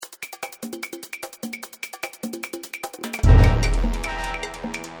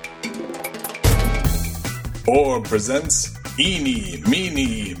Orb presents Eeny,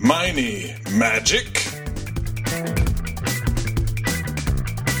 Meeny, Miny, Magic.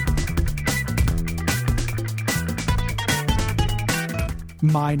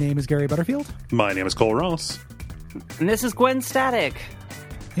 My name is Gary Butterfield. My name is Cole Ross. And this is Gwen Static.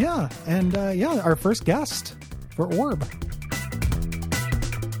 Yeah, and our first guest for Orb.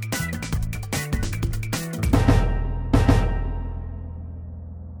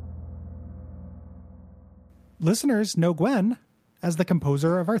 Listeners know Gwen as the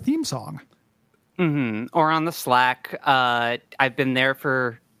composer of our theme song. Mm-hmm. Or on the Slack. I've been there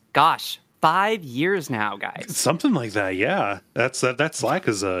for, 5 years now, guys. Something like that, yeah. That Slack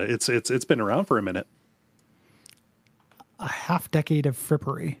is it's been around for a minute. A half decade of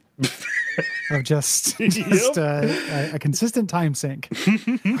frippery. Of just a consistent time sink.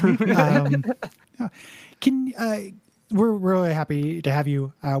 We're really happy to have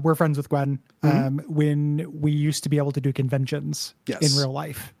you. We're friends with Gwen. When we used to be able to do conventions in real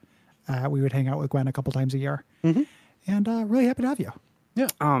life, we would hang out with Gwen a couple times a year. And really happy to have you. Yeah.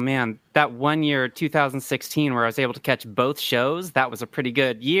 Oh, man. That 1 year, 2016, where I was able to catch both shows, that was a pretty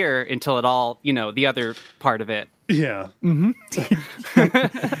good year until it all, the other part of it. Yeah.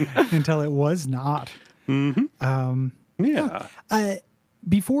 Until it was not.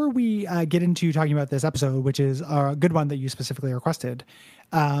 Before we get into talking about this episode, which is a good one that you specifically requested,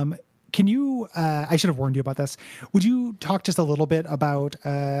 can you, I should have warned you about this. Would you talk just a little bit about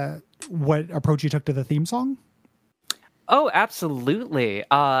what approach you took to the theme song? Oh, absolutely.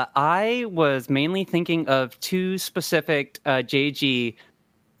 I was mainly thinking of two specific J.G.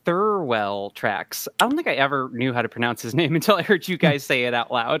 Thirlwell tracks. I don't think I ever knew how to pronounce his name until I heard you guys say it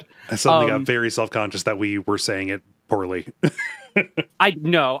out loud. I suddenly got very self-conscious that we were saying it poorly. I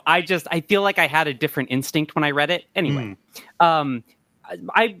know. I feel like I had a different instinct when I read it. Anyway,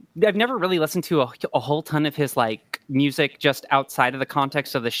 I've never really listened to a whole ton of his music just outside of the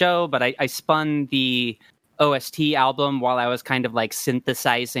context of the show, but I spun the OST album while I was kind of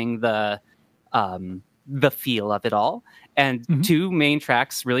synthesizing the feel of it all. And two main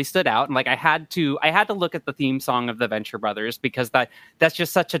tracks really stood out. And I had to look at the theme song of the Venture Brothers because that's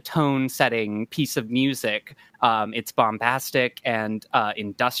just such a tone setting piece of music. It's bombastic and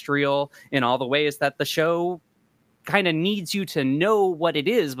industrial in all the ways that the show kind of needs you to know what it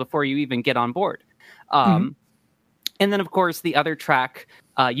is before you even get on board. And then, of course, the other track,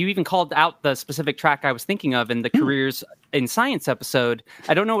 you even called out the specific track I was thinking of in the Careers in Science episode.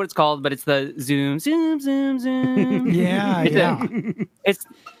 I don't know what it's called, but it's the zoom, zoom, zoom, zoom. Yeah.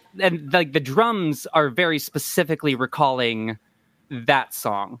 And the drums are very specifically recalling that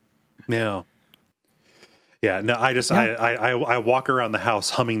song. Yeah. Yeah, no, I walk around the house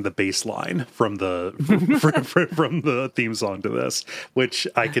humming the bass line from the from the theme song to this, which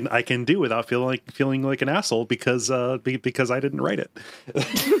I can do without feeling like an asshole because I didn't write it.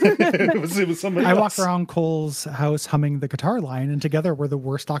 it was somebody else. I walk around Cole's house humming the guitar line, and together we're the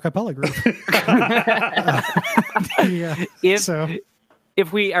worst a cappella group.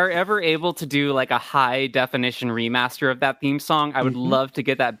 If we are ever able to do a high definition remaster of that theme song, I would love to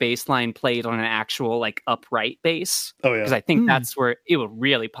get that bass line played on an actual upright bass. Oh yeah, because I think that's where it would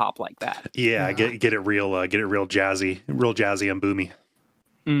really pop like that. Yeah, get it real jazzy and boomy.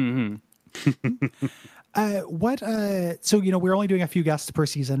 So we're only doing a few guests per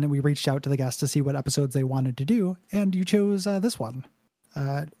season, and we reached out to the guests to see what episodes they wanted to do, and you chose this one.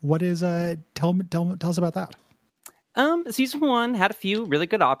 What is tell us about that. Season 1 had a few really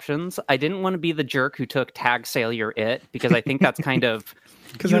good options. I didn't want to be the jerk who took Tag Sailor It, because I think that's kind of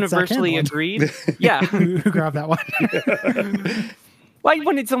universally agreed. Yeah. Who grabbed that one? Well, I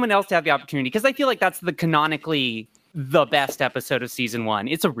wanted someone else to have the opportunity, because I feel like that's canonically the best episode of season 1.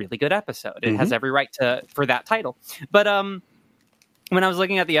 It's a really good episode. It has every right for that title. But when I was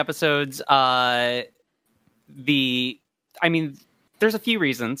looking at the episodes, there's a few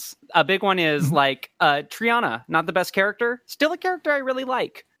reasons. A big one is Triana, not the best character, still a character I really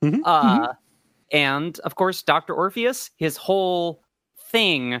like. And of course, Dr. Orpheus, his whole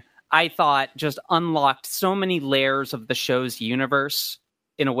thing, I thought just unlocked so many layers of the show's universe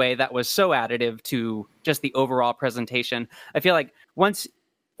in a way that was so additive to just the overall presentation. I feel like once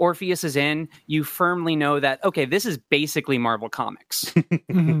Orpheus is in, you firmly know that, okay, this is basically Marvel Comics.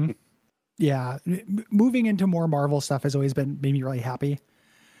 Yeah, moving into more Marvel stuff has always made me really happy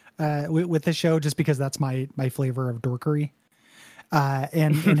with the show, just because that's my flavor of dorkery.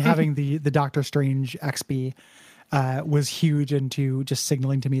 And having the Doctor Strange XP was huge into just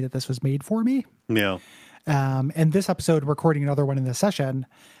signaling to me that this was made for me. Yeah. And this episode, recording another one in this session,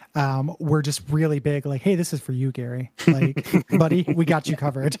 were just really big. Like, hey, this is for you, Gary. Like, buddy, we got you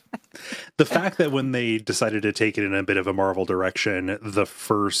covered. The fact that when they decided to take it in a bit of a Marvel direction, the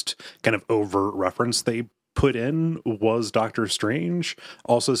first kind of overt reference they put in was Doctor Strange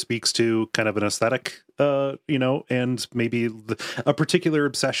also speaks to kind of an aesthetic, and maybe a particular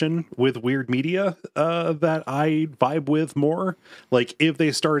obsession with weird media that I vibe with more. Like if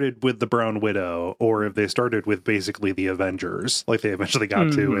they started with the Brown Widow, or if they started with basically the Avengers, like they eventually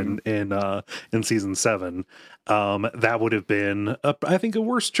got to in season 7, that would have been, I think, a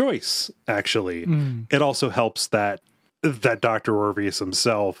worse choice. Actually, it also helps that Dr. Orpheus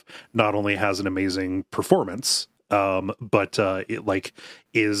himself not only has an amazing performance, but it like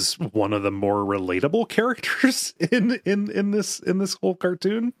is one of the more relatable characters in this whole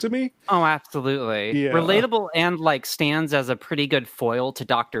cartoon to me. Oh, absolutely. Yeah. Relatable, and like stands as a pretty good foil to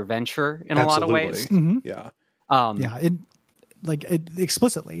Dr. Venture in a lot of ways. Yeah.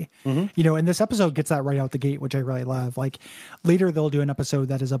 Explicitly, and this episode gets that right out the gate, which I really love. Like later they'll do an episode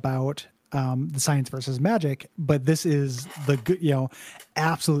that is about the science versus magic, but this is the good,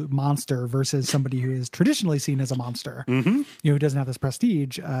 absolute monster versus somebody who is traditionally seen as a monster, who doesn't have this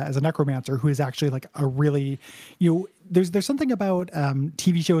prestige as a necromancer, who is actually like a really, there's something about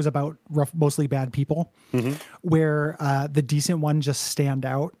TV shows about mostly bad people, where the decent ones just stand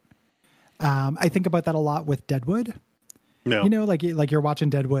out. I think about that a lot with Deadwood. No. Like you're watching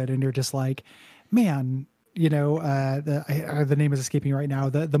Deadwood and you're just like, man, the name is escaping right now.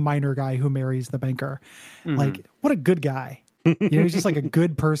 The minor guy who marries the banker, like what a good guy. He's just like a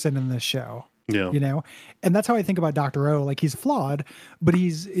good person in this show. Yeah. And that's how I think about Dr. O. Like he's flawed, but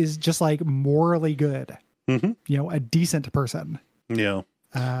is just like morally good. A decent person. Yeah.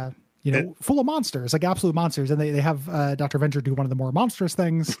 Full of monsters, like absolute monsters. And they have Dr. Venture do one of the more monstrous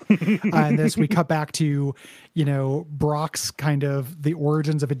things. And this, we cut back to, Brock's kind of the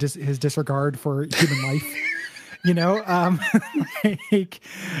origins of his disregard for human life. In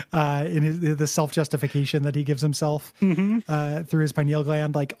the self-justification that he gives himself through his pineal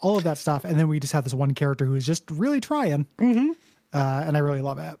gland, like all of that stuff. And then we just have this one character who is just really trying. And I really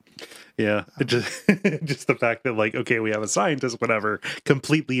love it. Yeah, just the fact that like, okay, we have a scientist, whatever,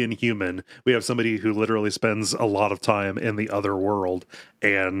 completely inhuman. We have somebody who literally spends a lot of time in the other world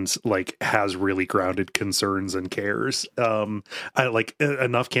and like has really grounded concerns and cares. I like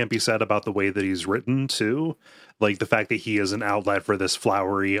enough can't be said about the way that he's written too. Like the fact that he is an outlet for this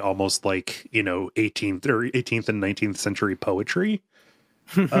flowery, almost like 18th and 19th century poetry.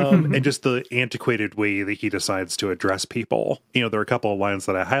 And just the antiquated way that he decides to address people. There are a couple of lines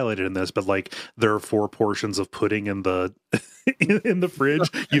that I highlighted in this, but like there are 4 portions of pudding in the in the fridge.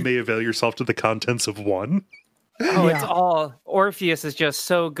 You may avail yourself to the contents of one. Oh, yeah. It's all Orpheus is just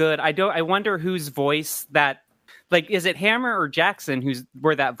so good. I wonder whose voice that, like, is it Hammer or Jackson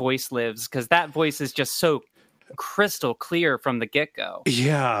where that voice lives? Because that voice is just so crystal clear from the get-go.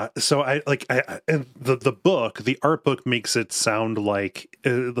 Yeah, so and the art book makes it sound like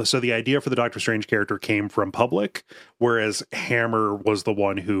so the idea for the Doctor Strange character came from Public, whereas Hammer was the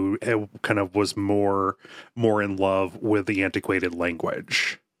one who kind of was more in love with the antiquated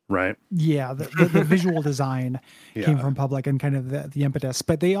language, right? Yeah, the visual design came from Public and kind of the impetus,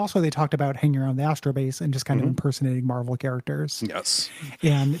 but they talked about hanging around the Astrobase and just kind of impersonating Marvel characters. Yes,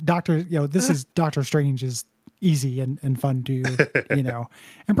 and this is Doctor Strange is easy and fun to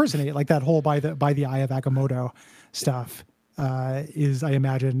impersonate. Like that whole by the eye of Agamotto stuff is, I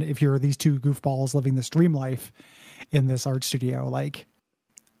imagine, if you're these two goofballs living this dream life in this art studio, like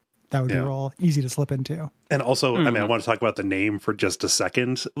that would be real easy to slip into. And also, I mean, I want to talk about the name for just a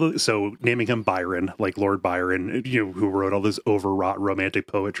second. So naming him Byron, like Lord Byron, who wrote all this overwrought romantic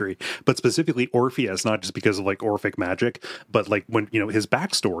poetry, but specifically Orpheus, not just because of like Orphic magic, but like when, his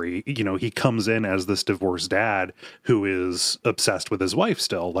backstory, he comes in as this divorced dad who is obsessed with his wife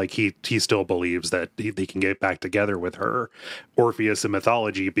still. Like he still believes that he can get back together with her. Orpheus in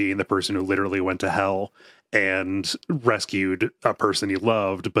mythology being the person who literally went to hell and rescued a person he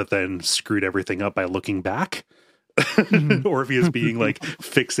loved, but then screwed everything up by looking back. Orpheus being like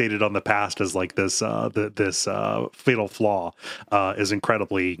fixated on the past as like this fatal flaw is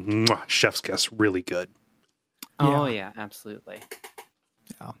incredibly chef's kiss, really good. Oh yeah, absolutely.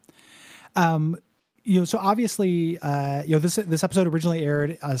 Yeah. So obviously, this episode originally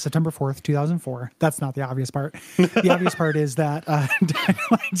aired September 4th, 2004. That's not the obvious part. The obvious part is that,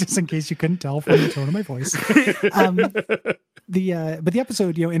 just in case you couldn't tell from the tone of my voice, but the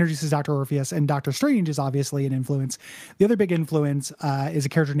episode, introduces Dr. Orpheus, and Dr. Strange is obviously an influence. The other big influence is a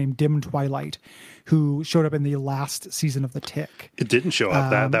character named Dim Twilight, who showed up in the last season of The Tick. It didn't show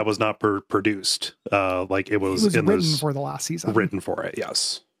up. That was not produced. It was written for the last season. Written for it,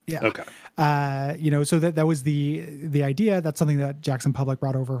 yes. Yeah. Okay. You know, so that was the idea. That's something that Jackson Public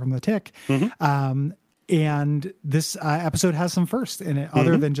brought over from the Tick. And this episode has some firsts in it,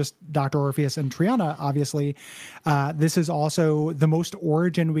 other than just Dr. Orpheus and Triana, obviously. This is also the most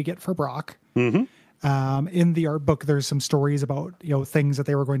origin we get for Brock. In the art book, there's some stories about, you know, things that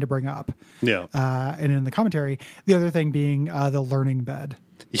they were going to bring up. Yeah. And in the commentary, the other thing being the learning bed.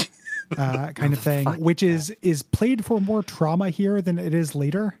 Kind of thing, which is played for more trauma here than it is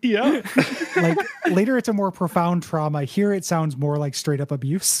later. Yeah. Like later, it's a more profound trauma. Here, it sounds more like straight up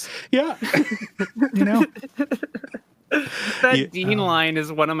abuse. Yeah. You know, That Dean line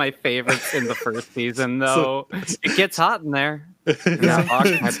is one of my favorites in the first season, though. It gets hot in there. Yeah,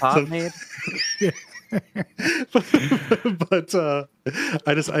 my pot made. But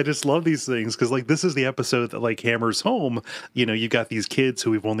I just love these things because like this is the episode that like hammers home, you know, you got these kids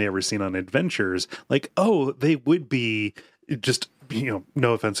who we've only ever seen on adventures, like, oh, they would be just, you know,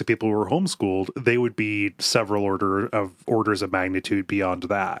 no offense to people who are homeschooled, they would be several orders of magnitude beyond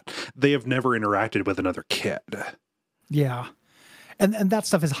that. They have never interacted with another kid. yeah, and that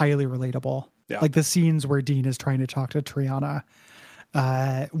stuff is highly relatable. Yeah. Like the scenes where Dean is trying to talk to Triana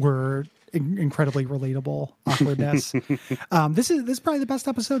were incredibly relatable awkwardness. This is probably the best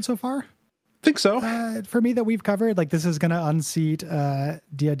episode so far. Think so. For me that we've covered. Like this is going to unseat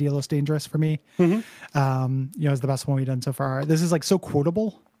Dia de los Dangerous for me. You know, it's the best one we've done so far. This is like so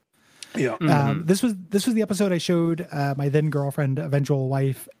quotable. Yeah. This was the episode I showed my then girlfriend, eventual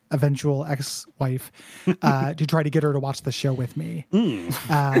ex-wife, to try to get her to watch the show with me.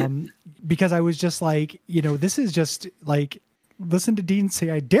 Because I was just like, you know, this is just like, listen to Dean say,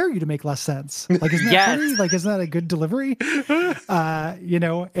 "I dare you to make less sense." Like, isn't that funny? Like, isn't that a good delivery? You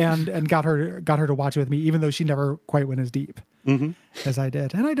know, and got her to watch it with me, even though she never quite went as deep as I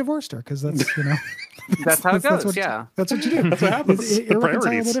did. And I divorced her because that's, you know, That's how it goes. that's what you do. That's what happens.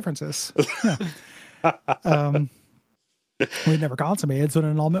 Irreconcilable differences. Yeah. We never consummated, so an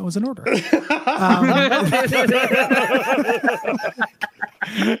annulment was in order.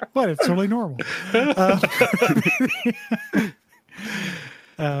 But it's totally normal.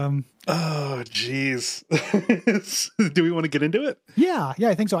 Oh, geez. Do we want to get into it? Yeah,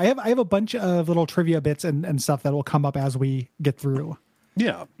 I think so. I have a bunch of little trivia bits and stuff that will come up as we get through.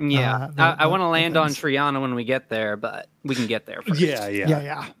 Yeah. I want to land on Triana when we get there, but we can get there first.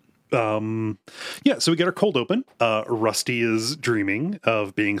 Yeah. So we get our cold open. Rusty is dreaming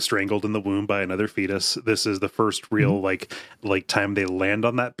of being strangled in the womb by another fetus. This is the first real like time they land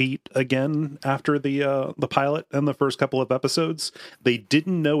on that beat again after the pilot and the first couple of episodes. They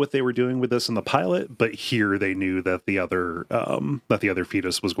didn't know what they were doing with this in the pilot, but here they knew that the other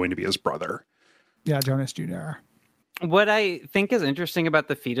fetus was going to be his brother. Yeah, Jonas Jr. What I think is interesting about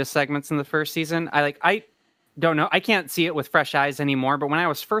the fetus segments in the first season, I don't know. I can't see it with fresh eyes anymore. But when I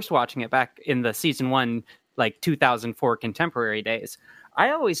was first watching it back in the season 1, like 2004 contemporary days, I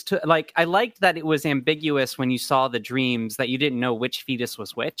always I liked that it was ambiguous when you saw the dreams that you didn't know which fetus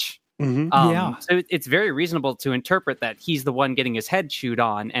was which. So it's very reasonable to interpret that he's the one getting his head chewed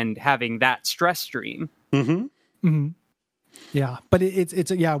on and having that stress dream. Yeah, but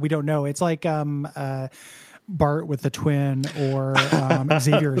it's we don't know. It's like Bart with the twin or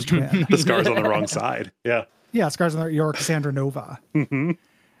Xavier's twin. The scars on the wrong side. Yeah, scars on your Cassandra Nova. You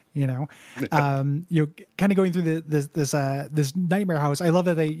know, you kind of going through this nightmare house. I love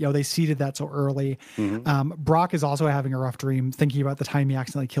that they seeded that so early. Brock is also having a rough dream, thinking about the time he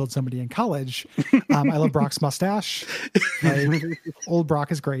accidentally killed somebody in college. I love Brock's mustache. Like, old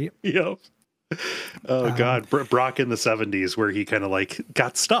Brock is great. Yep. Oh God, Brock in the 70s, where he kind of like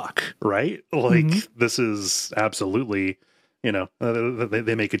got stuck, right? Like this is absolutely. You know,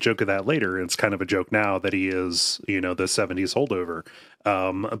 they make a joke of that later. It's kind of a joke now that he is, you know, the 70s holdover.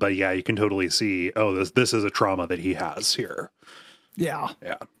 But yeah, you can totally see, this is a trauma that he has here. Yeah.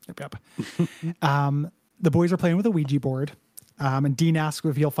 Yep. The boys are playing with a Ouija board. And Dean asks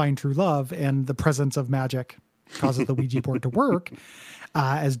if he'll find true love, and the presence of magic causes the Ouija board to work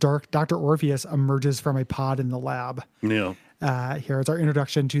as Dr. Orpheus emerges from a pod in the lab. Yeah. Here is our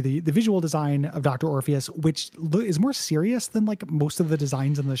introduction to the visual design of Dr. Orpheus, which is more serious than like most of the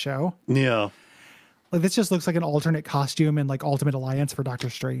designs in the show. Yeah. Like this just looks like an alternate costume in like Ultimate Alliance for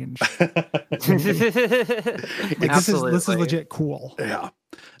Doctor Strange. This is legit cool. Yeah.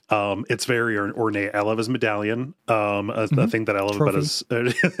 It's very ornate. I love his medallion. A thing that I love about his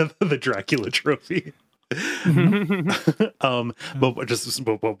the Dracula trophy. But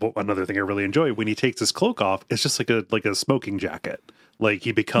another thing I really enjoy, when he takes his cloak off, it's just like a smoking jacket. Like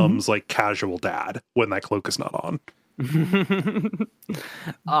he becomes like casual dad when that cloak is not on.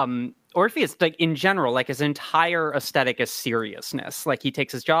 Orpheus, like in general, like his entire aesthetic is seriousness. Like he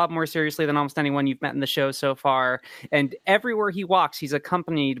takes his job more seriously than almost anyone you've met in the show so far. And everywhere he walks, he's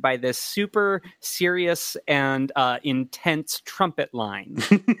accompanied by this super serious and intense trumpet line.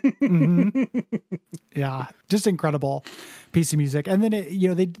 Yeah, just incredible piece of music. And then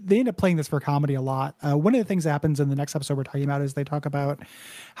they end up playing this for comedy a lot. One of the things that happens in the next episode we're talking about is they talk about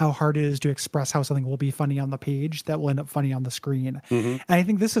how hard it is to express how something will be funny on the page that will end up funny on the screen. And I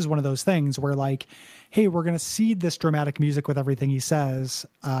think this is one of those things where like, hey, we're going to seed this dramatic music with everything he says.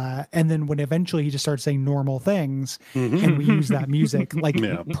 And then when eventually he just starts saying normal things and we use that music, like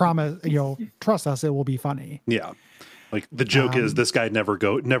promise, trust us, it will be funny. Yeah. Like the joke is this guy never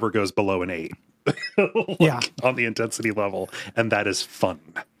goes below an 8. On the intensity level, and that is fun.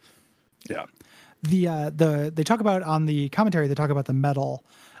 Yeah. They talk about on the commentary, they talk about the medal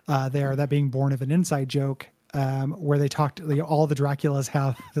there, that being born of an inside joke, where they talked, all the Draculas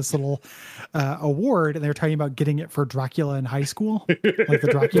have this little award, and they're talking about getting it for Dracula in high school, like the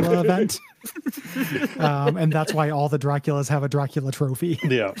Dracula event. And that's why all the Draculas have a Dracula trophy.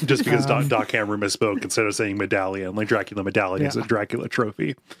 Yeah, just because Doc Hammer misspoke. Instead of saying medallion, like Dracula medallion is a Dracula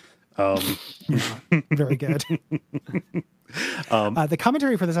trophy. Very good. The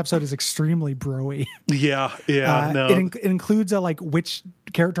commentary for this episode is extremely bro-y. Yeah. No. It includes which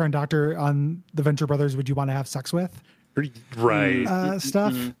character and doctor on the Venture Brothers would you want to have sex with? Right.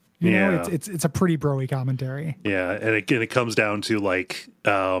 Stuff. You know, it's a pretty bro-y commentary. Yeah, and it comes down to like,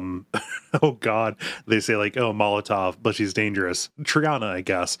 oh God, they say like, oh, Molotov, but she's dangerous. Triana, I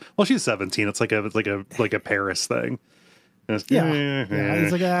guess. Well, she's 17. It's like a Paris thing. It's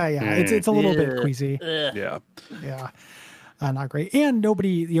like it's a little bit queasy. Yeah. Not great. And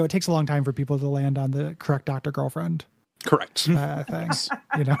nobody, it takes a long time for people to land on the correct doctor girlfriend. Correct. Things.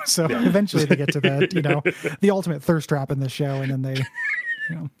 So eventually they get to the ultimate thirst trap in the show, and then they,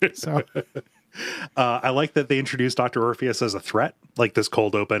 so. I like that they introduced Dr. Orpheus as a threat. Like this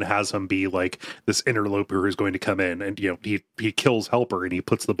cold open has him be like this interloper who's going to come in and, he kills Helper and he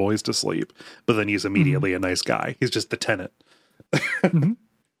puts the boys to sleep, but then he's immediately a nice guy. He's just the tenant.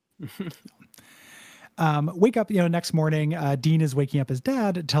 Wake up, next morning, Dean is waking up his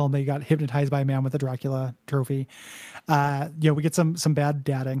dad to tell him they got hypnotized by a man with a Dracula trophy. We get some bad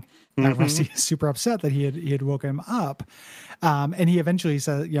dadding. Rusty is super upset that he had woken him up. And he eventually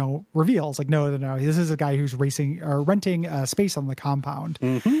says, reveals like, no, this is a guy who's renting space on the compound.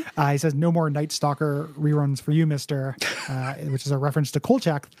 He says, no more Night Stalker reruns for you, mister, which is a reference to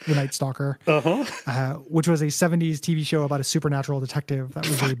Kolchak, the Night Stalker, which was a 70s TV show about a supernatural detective that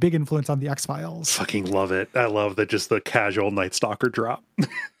was a big influence on the X-Files. Fucking love it. I love that, just the casual Night Stalker drop.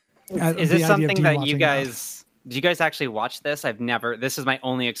 Is this something that you guys... Did you guys actually watch this? This is my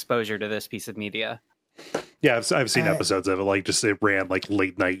only exposure to this piece of media. Yeah, I've seen episodes of it. Like just it ran like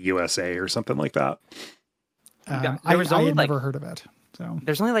Late Night USA or something like that. I had never heard of it. So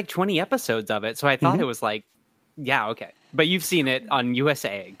there's only like 20 episodes of it. So I thought it was like, yeah, okay. But you've seen it on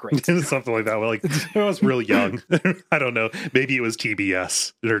USA. Great. Something like that. Like I was real young. I don't know. Maybe it was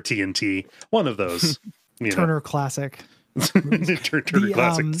TBS or TNT. One of those. Turner Classic. Turner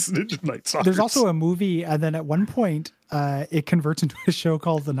Classics. Night Stalkers. There's also a movie, and then at one point, it converts into a show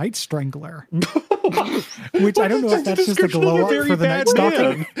called The Night Strangler, which I don't know if that's just a glow up for the Night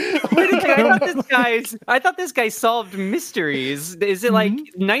Stalker. I thought this guy solved mysteries. Is it like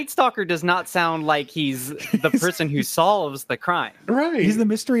Night Stalker does not sound like he's the person who solves the crime? Right. He's the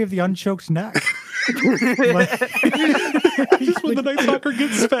mystery of the unchoked neck. When the Night Stalker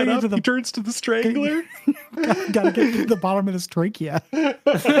gets fed up, he turns to the Strangler. Gotta get to the bottom of his trachea.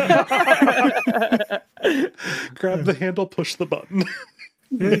 Grab the handle, push the button.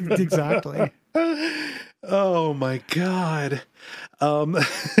 Exactly. Oh my God.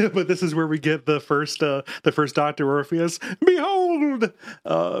 But this is where we get the first Dr. Orpheus behold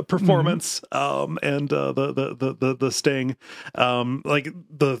performance and the sting. Like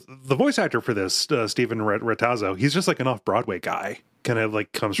the voice actor for this, Stephen Retazzo, he's just like an off-Broadway guy, kind of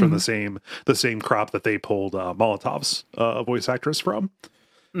like comes from the same crop that they pulled Molotov's voice actress from.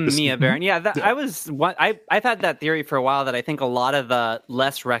 Mia Baron. Yeah, I've had that theory for a while, that I think a lot of the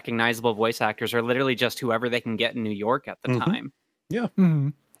less recognizable voice actors are literally just whoever they can get in New York at the time. Yeah.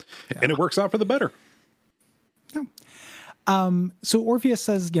 And it works out for the better. So Orpheus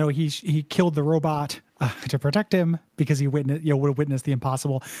says, he killed the robot to protect him because he would have witnessed the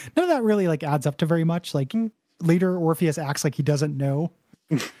impossible. None of that really adds up to very much. Like later, Orpheus acts like he doesn't know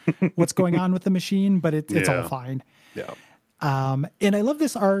what's going on with the machine, but it's all fine. Yeah. And I love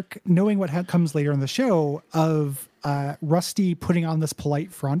this arc, knowing what comes later in the show, of Rusty putting on this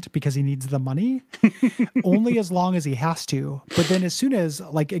polite front because he needs the money only as long as he has to. But then as soon as,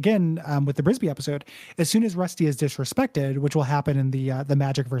 like, again, with the Brisby episode, as soon as Rusty is disrespected, which will happen in the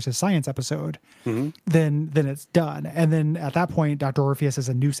Magic versus Science episode, then it's done. And then at that point, Dr. Orpheus is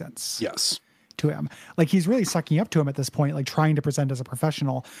a nuisance. Yes. To him, like he's really sucking up to him at this point, like trying to present as a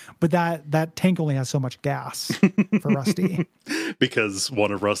professional, but that tank only has so much gas for Rusty. Because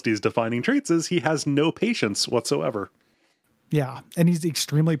one of Rusty's defining traits is he has no patience whatsoever. Yeah, and he's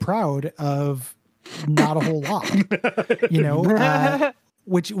extremely proud of not a whole lot,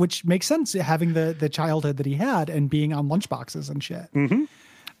 which makes sense, having the childhood that he had and being on lunchboxes and shit.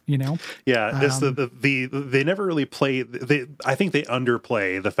 Yeah, they never really play. I think they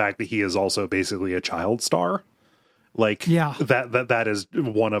underplay the fact that he is also basically a child star. Like, that is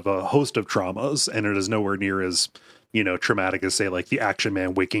one of a host of traumas, and it is nowhere near as traumatic as, say, like the Action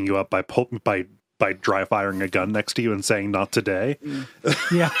Man waking you up by dry firing a gun next to you and saying "not today."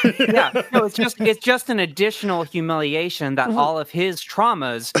 Yeah. No, it's just an additional humiliation that all of his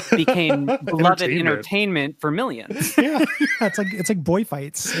traumas became beloved entertainment for millions. Yeah, it's like boy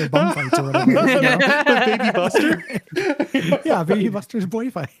fights or bum fights or whatever. Baby Buster. Yeah, Baby Buster's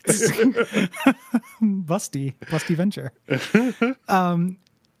boy fights. Busty Venture.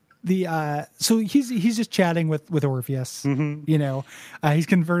 So he's just chatting with Orpheus. He's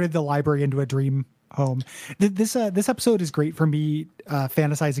converted the library into a dream home. This episode is great for me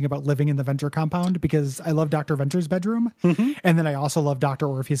fantasizing about living in the Venture compound, because I love Dr. Venture's bedroom, and then I also love Dr.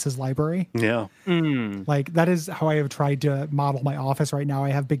 Orpheus's library. Yeah. Like, that is how I have tried to model my office right now. I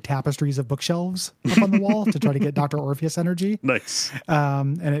have big tapestries of bookshelves up on the wall to try to get Dr. Orpheus energy. Nice.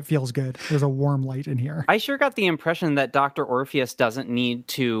 And it feels good. There's a warm light in here. I sure got the impression that Dr. Orpheus doesn't need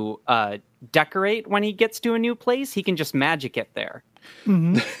to decorate when he gets to a new place. He can just magic it there.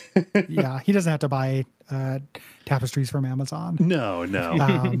 Yeah, he doesn't have to buy tapestries from Amazon. No.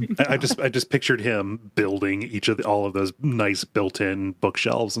 I just pictured him building all of those nice built-in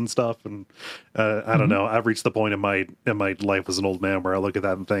bookshelves and stuff, and I don't know. I've reached the point in my life as an old man where I look at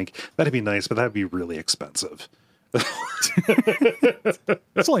that and think that'd be nice, but that'd be really expensive.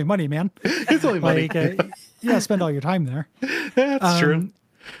 It's only money, man. It's only money. Spend all your time there. That's true.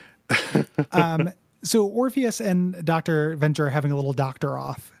 So Orpheus and Dr. Venture are having a little doctor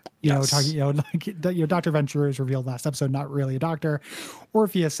off. Dr. Venture is revealed last episode, not really a doctor.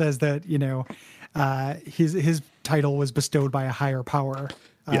 Orpheus says that, his title was bestowed by a higher power.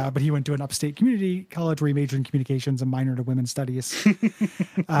 But he went to an upstate community college where he majored in communications and minored in women's studies.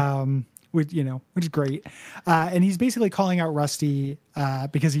 Which is great. And he's basically calling out Rusty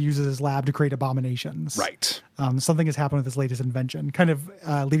because he uses his lab to create abominations. Right. Something has happened with his latest invention, kind of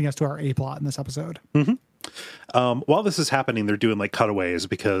leading us to our A plot in this episode. While this is happening, they're doing like cutaways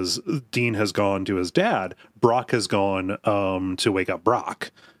because Dean has gone to his dad. Brock has gone to wake up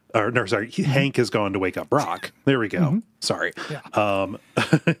Brock. Hank has gone to wake up Brock. There we go. Sorry. Yeah.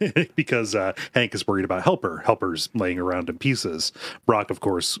 Because Hank is worried about Helper. Helper's laying around in pieces. Brock, of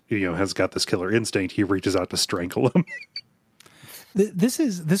course, has got this killer instinct. He reaches out to strangle him. This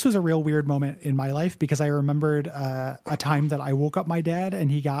was a real weird moment in my life, because I remembered a time that I woke up my dad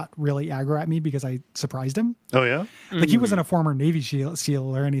and he got really aggro at me because I surprised him. Oh yeah, like he wasn't a former Navy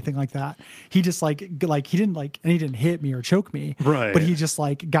SEAL or anything like that. He just like he didn't hit me or choke me, right? But he just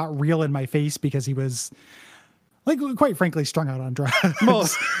like got real in my face because he was, like, quite frankly, strung out on drugs. Well,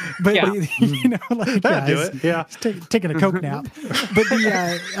 but yeah. That'd do it. Yeah, taking a coke nap. But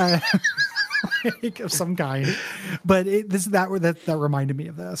the of some kind. But that reminded me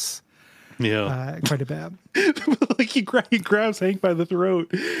of this. Yeah, quite a bit. Like he grabs Hank by the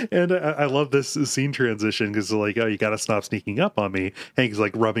throat, and I love this scene transition because like, oh, you got to stop sneaking up on me. Hank's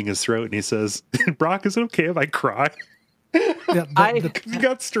like rubbing his throat, and he says, "Brock, is it okay if I cry?" Yeah, he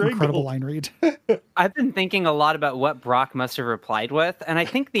got strangled. Incredible line read. I've been thinking a lot about what Brock must have replied with, and I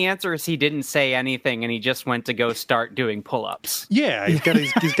think the answer is he didn't say anything, and he just went to go start doing pull-ups. Yeah, he's got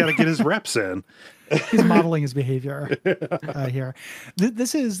to get his reps in. He's modeling his behavior here.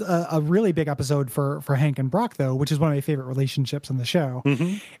 This is a really big episode for Hank and Brock, though, which is one of my favorite relationships in the show.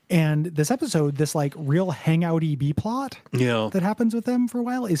 And this episode, this like real hangouty B plot that happens with them for a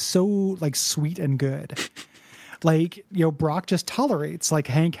while is so like sweet and good. Like, Brock just tolerates like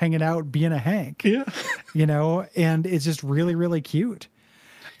Hank hanging out, being a Hank, and it's just really, really cute.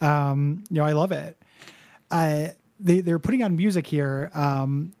 I love it. They're putting on music here.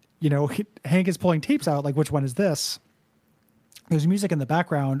 Hank is pulling tapes out. Like, which one is this? There's music in the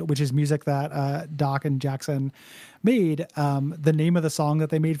background, which is music that Doc and Jackson made. The name of the song that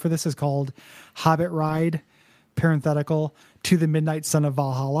they made for this is called Hobbit Ride, parenthetical, To the Midnight Sun of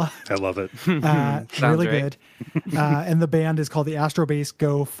Valhalla. I love it. Really right. good. And the band is called the Astro Bass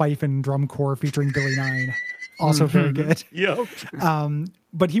Go Fife and Drum Corps featuring Billy Nine. Also very good. Yep.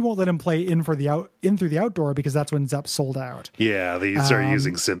 But he won't let him play in through the outdoor because that's when Zepp sold out. Yeah, they start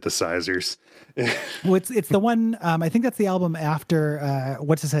using synthesizers. Well, it's the one. I think that's the album after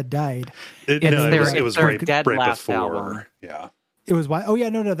What's His Head died. It was their right Dead last before. album. Yeah. It was why. Oh yeah,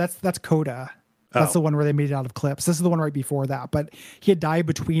 no, that's Coda. That's the one where they made it out of clips. This is the one right before that. But he had died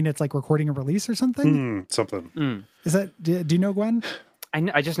between its like recording and release or something. Something. Is that? Do you know, Gwen?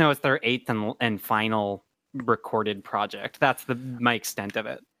 I just know it's their 8th and final recorded project. That's my extent of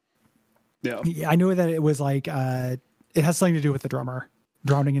it. Yeah. Yeah, I know that it was like it has something to do with the drummer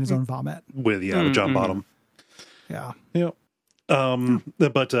drowning in his own vomit. With John Bottom. Yeah. Yeah.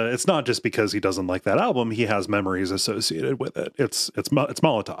 But it's not just because he doesn't like that album. He has memories associated with it. It's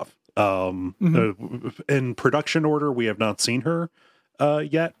Molotov. In production order, we have not seen her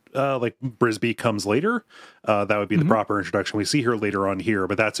yet. Like Brisby comes later. That would be the proper introduction. We see her later on here,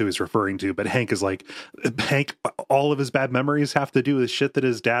 but that's who he's referring to. But Hank is like, all of his bad memories have to do with shit that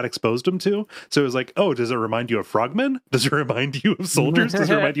his dad exposed him to. So it was like, oh, does it remind you of frogmen? Does it remind you of soldiers? Does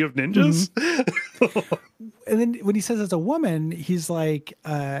it remind you of ninjas? And then when he says it's a woman, he's like,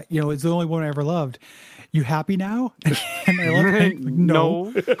 it's the only woman I ever loved. You happy now? And I love Hank.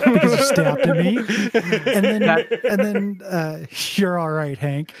 No, because you stabbed at me. And then you're all right,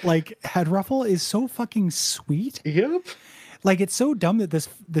 Hank. Like Head Ruffle is so fucking sweet. Yep. Like it's so dumb that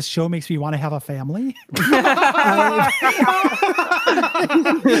this show makes me want to have a family.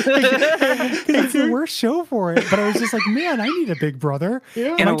 It's the worst show for it. But I was just like, man, I need a big brother.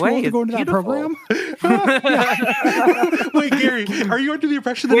 Yeah. In Am a I way, too old to it's go into that beautiful. program? Wait, Gary, are you under the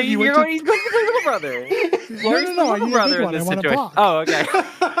impression that if you went to... He's going to the little brother. Lori's the I little need a brother big in one. I this want a situation. block. Oh, okay.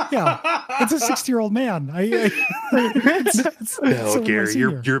 Yeah, it's a 60-year-old man. No, Gary,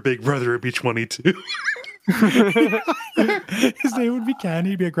 your big brother would be 22. His name would be Ken.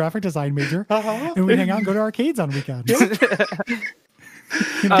 He'd be a graphic design major, and we'd hang out and go to arcades on weekends.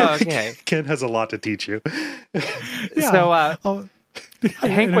 Okay. Ken has a lot to teach you. Yeah. So,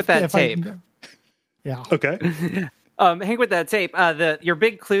 Hank with that tape. Yeah. Okay. Hank with that tape. Your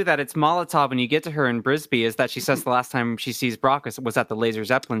big clue that it's Molotov when you get to her in Brisby is that she says the last time she sees Brock was at the Laser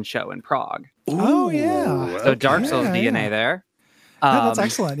Zeppelin show in Prague. Oh yeah. So Dark Souls Yeah, DNA yeah. there. Yeah, that's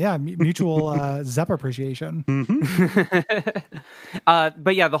excellent. Yeah, mutual Zepp appreciation.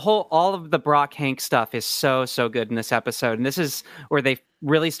 But yeah, all of the Brock Hank stuff is so good in this episode, and this is where they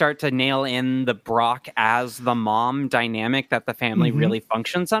really start to nail in the Brock as the mom dynamic that the family really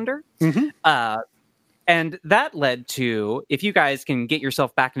functions under. And that led to, if you guys can get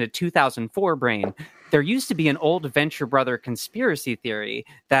yourself back into 2004 brain, there used to be an old Venture Brother conspiracy theory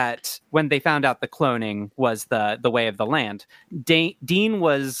that when they found out the cloning was the way of the land, Dean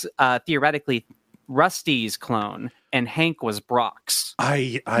was theoretically Rusty's clone and Hank was Brock's.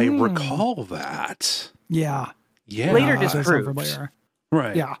 I recall that. Yeah. Yeah. Later Does sound disproved. familiar.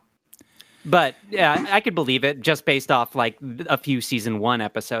 Right. Yeah. But yeah, I could believe it just based off like a few season 1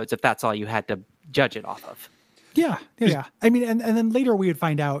 episodes, if that's all you had to judge it off of. Yeah. I mean, and then later we would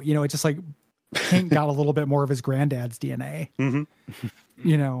find out, it's just like Hank got a little bit more of his granddad's DNA.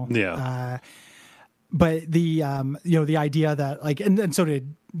 Yeah. But the the idea that like and so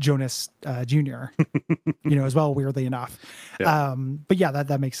did Jonas Jr. As well, weirdly enough. Yeah. But yeah,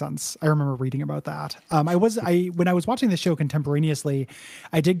 that makes sense. I remember reading about that. When I was watching the show contemporaneously,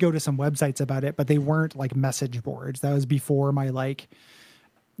 I did go to some websites about it, but they weren't like message boards. That was before my like,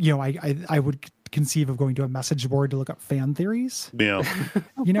 I would conceive of going to a message board to look up fan theories. Yeah.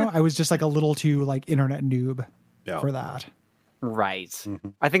 I was just like a little too like internet noob Yeah. for that. Right.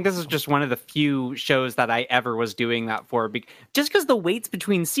 I think this is just one of the few shows that I ever was doing that for, just because the waits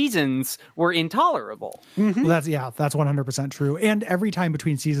between seasons were intolerable. Well, that's 100% true. And every time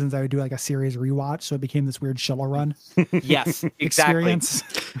between seasons, I would do like a series rewatch, so it became this weird shuttle run Yes, exactly. experience.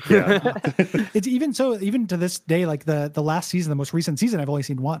 Yeah. It's even to this day, like the last season, the most recent season, I've only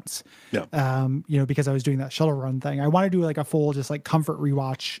seen once. Yeah. Because I was doing that shuttle run thing. I want to do like a full just like comfort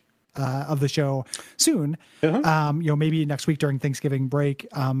rewatch of the show soon. Maybe next week during Thanksgiving break,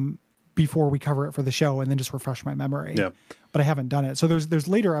 before we cover it for the show, and then just refresh my memory. Yeah. But I haven't done it. So there's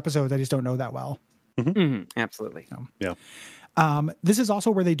later episodes I just don't know that well. Absolutely. Yeah. This is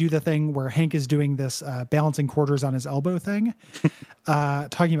also where they do the thing where Hank is doing this balancing quarters on his elbow thing,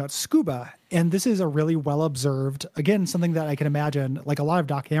 talking about scuba. And this is a really well observed, again, something that I can imagine, like a lot of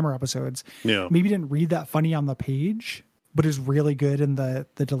Doc Hammer episodes, maybe didn't read that funny on the page, but is really good in the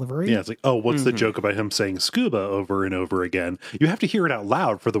delivery. Yeah, it's like, oh, what's the joke about him saying scuba over and over again? You have to hear it out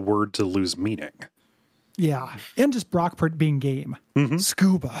loud for the word to lose meaning. Yeah, and just Brock being game,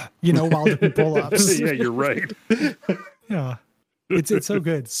 scuba, while doing pull-ups. Yeah, you're right. Yeah, it's so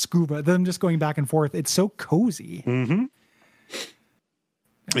good. Scuba, them just going back and forth. It's so cozy. Mm-hmm.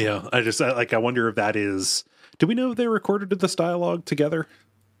 Yeah, I wonder if that is. Do we know if they recorded this dialogue together?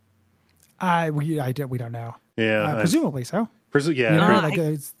 We don't know. Yeah, presumably so. Yeah,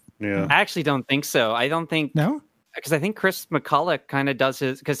 I actually don't think so. I don't think no. Because I think Chris McCulloch kind of does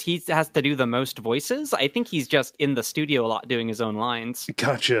because he has to do the most voices. I think he's just in the studio a lot doing his own lines.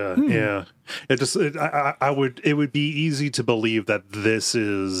 Gotcha. Yeah. It would be easy to believe that this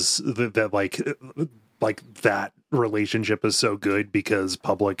is that like that relationship is so good because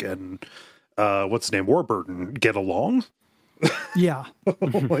Public and what's his name, Warburton get along. Yeah.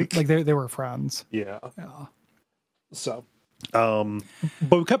 like they were friends. Yeah. So but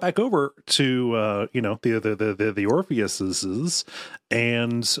we cut back over to the Orpheuses,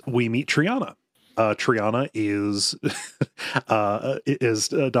 and we meet Triana. Triana is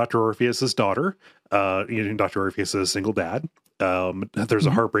Dr. Orpheus's daughter. Dr. Orpheus is a single dad. There's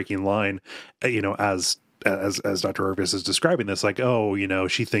a heartbreaking line, as Dr. Orpheus is describing this, like,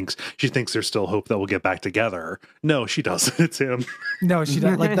 she thinks there's still hope that we'll get back together. No, she doesn't. It's him. No, she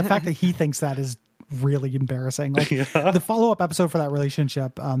doesn't. Like, the fact that he thinks that is really embarrassing. Like, the follow-up episode for that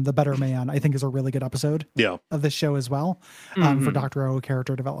relationship, The Better Man, I think is a really good episode of this show as well, for Dr. O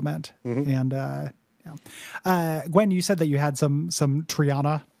character development. And Gwen, you said that you had some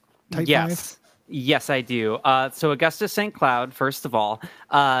Triana type five. Yes, I do. So Augustus St. Cloud, first of all.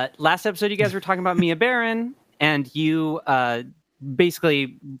 Last episode, you guys were talking about Mia Baron, and you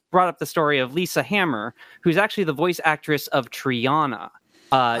basically brought up the story of Lisa Hammer, who's actually the voice actress of Triana.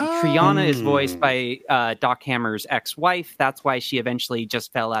 Triana is voiced by Doc Hammer's ex-wife. That's why she eventually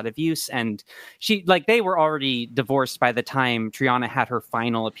just fell out of use. And they were already divorced by the time Triana had her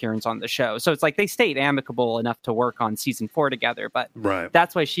final appearance on the show. So it's like they stayed amicable enough to work on season 4 together. But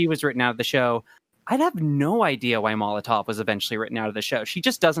that's why she was written out of the show. I'd have no idea why Molotov was eventually written out of the show. She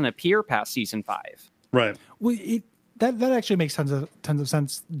just doesn't appear past season 5. Right. Well, that actually makes tons of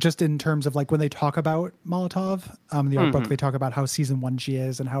sense, just in terms of like when they talk about Molotov, the art book, they talk about how season 1 she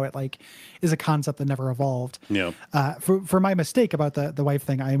is and how it like is a concept that never evolved. Yeah. For my mistake about the wife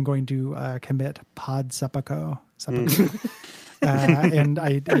thing, I am going to commit pod seppuku. And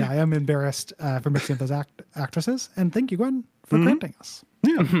I am embarrassed for mixing up those actresses. And thank you, Gwen, for correcting us.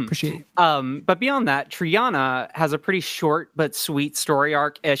 Yeah, appreciate it. But beyond that, Triana has a pretty short but sweet story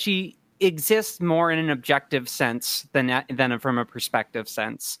arc. She exists more in an objective sense than from a perspective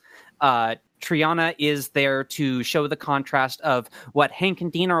sense. Triana is there to show the contrast of what Hank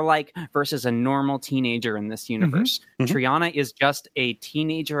and Dean are like versus a normal teenager in this universe. Triana is just a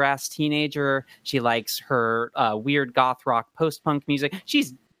teenager-ass teenager. She likes her weird goth rock post-punk music.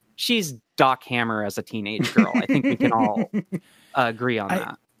 She's Doc Hammer as a teenage girl. I think we can all agree on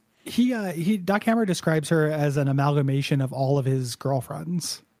that. Doc Hammer describes her as an amalgamation of all of his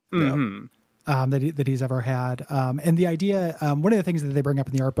girlfriends. That he's ever had. And the idea, one of the things that they bring up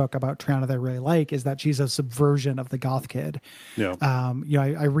in the art book about Triana that I really like is that she's a subversion of the goth kid. Yeah.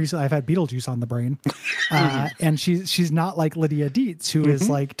 I've had Beetlejuice on the brain. And she's not like Lydia Dietz, who is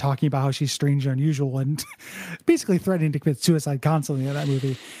like talking about how she's strange and unusual and basically threatening to commit suicide constantly in that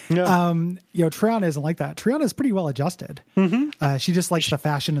movie. Yeah. Triana isn't like that. Triana is pretty well adjusted. She just likes the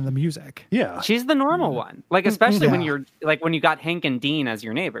fashion and the music. Yeah. She's the normal one. Like, especially when you're like, when you got Hank and Dean as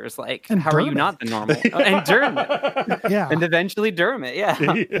your neighbors, like, and how Dermot. Are you not the normal? And Dermot. Yeah. And eventually Dermot.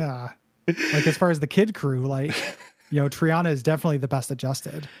 Yeah. Like, as far as the kid crew, like, Triana is definitely the best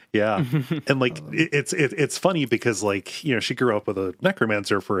adjusted. Yeah. And like, it's funny because like, she grew up with a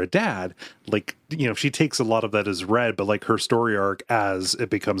necromancer for a dad. Like, she takes a lot of that as read, but like her story arc, as it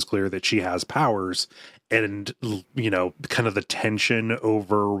becomes clear that she has powers and, kind of the tension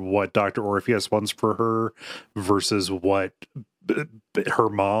over what Dr. Orpheus wants for her versus what her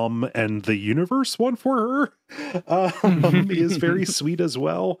mom and the universe want for her is very sweet as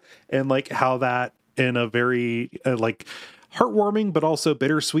well. And like how that in a very like heartwarming but also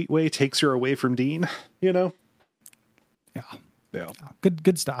bittersweet way takes her away from Dean, Yeah.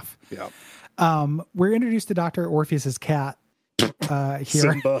 Good stuff. Yeah. We're introduced to Dr. Orpheus's cat here.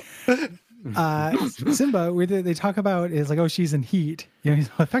 Simba. Simba, where they talk about is like, oh, she's in heat. He's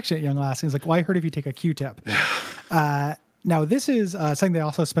an affectionate young lass. And he's like, well, I heard if you take a Q-tip. Now, this is something they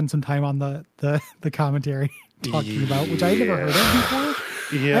also spend some time on the commentary talking about, which I had never heard of before.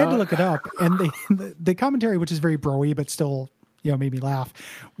 Yeah. I had to look it up. And the commentary, which is very bro-y, but still, made me laugh,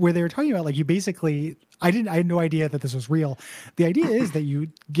 where they were talking about, like, you basically, I had no idea that this was real. The idea is that you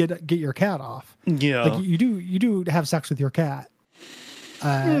get your cat off. Yeah. Like, you do have sex with your cat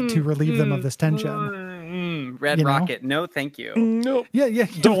to relieve them of this tension. Red You know? Rocket. No, thank you. Nope. Yeah,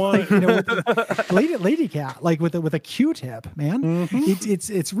 Don't want like, Lady Cat, like with a Q-tip, man. Mm-hmm.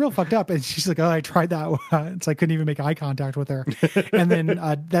 It's real fucked up. And she's like, "Oh, I tried that once. I couldn't even make eye contact with her." And then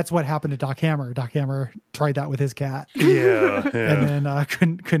that's what happened to Doc Hammer. Doc Hammer tried that with his cat, Yeah. and then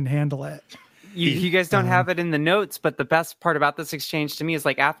couldn't handle it. You guys don't have it in the notes, but the best part about this exchange to me is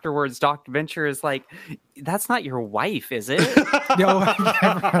like afterwards, Dr. Venture is like, "That's not your wife, is it?" No, Like,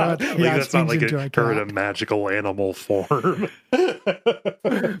 that's not like into her in a magical animal form.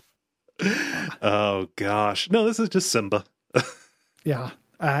 Oh gosh, no, this is just Simba. Yeah.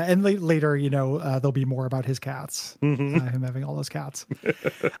 And later, there'll be more about his cats, him having all those cats.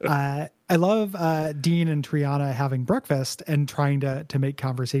 I love Dean and Triana having breakfast and trying to make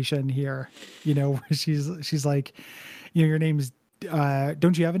conversation here. Where she's like, your name's,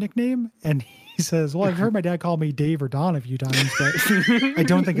 don't you have a nickname? And he says, well, I've heard my dad call me Dave or Don a few times, but I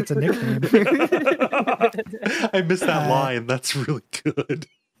don't think it's a nickname. I missed that line. That's really good.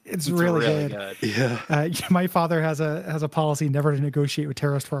 It's really good. Yeah. My father has a policy never to negotiate with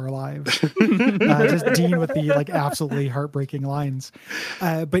terrorists for our lives. Just Dean with the like absolutely heartbreaking lines.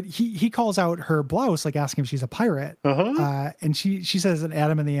 But he calls out her blouse, like asking if she's a pirate. And she says an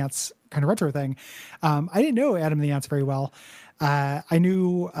Adam and the Ants kind of retro thing. I didn't know Adam and the Ants very well. I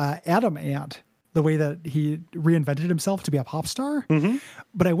knew Adam Ant, the way that he reinvented himself to be a pop star.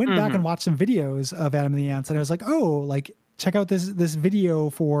 But I went back and watched some videos of Adam and the Ants, and I was like, oh, like, check out this video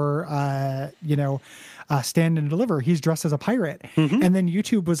for Stand and Deliver. He's dressed as a pirate. And then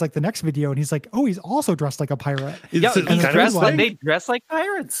YouTube was like the next video, and he's like, oh, he's also dressed like a pirate. Yeah, It's he's kind dressed of like they dress like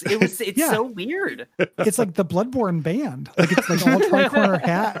pirates. It's Yeah. so weird. It's like the Bloodborne band. Like it's like all tricorner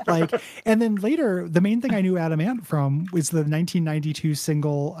hat. Like, and then later, the main thing I knew Adam Ant from was the 1992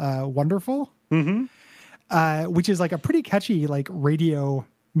 single Wonderful, which is like a pretty catchy like radio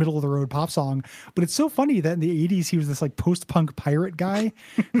middle of the road pop song. But it's so funny that in the 80s he was this like post-punk pirate guy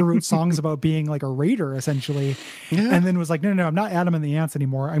who wrote songs about being like a raider essentially, and then was like, no, I'm not Adam and the Ants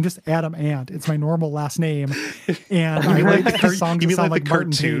anymore, I'm just Adam Ant, it's my normal last name, and I write the songs that sound like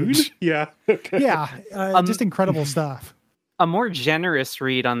Martin Page. Yeah. Just incredible stuff. A more generous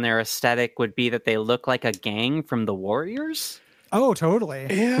read on their aesthetic would be that they look like a gang from the Warriors. Oh, totally.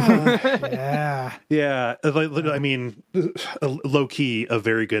 Yeah. I mean, low key, a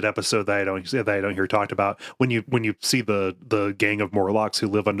very good episode that I don't hear talked about. When you see the gang of Morlocks who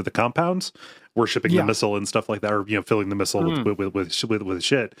live under the compounds, worshiping the missile and stuff like that, or filling the missile with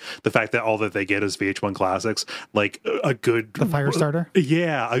shit. The fact that all that they get is VH1 classics, like the fire starter.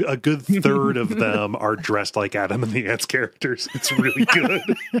 Yeah, a good third of them are dressed like Adam and the Ants characters. It's really good.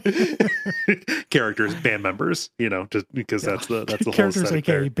 Characters, band members, just because that's the whole characters, aesthetic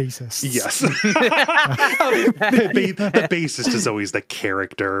aka there. bassist. Yes. The bassist is always the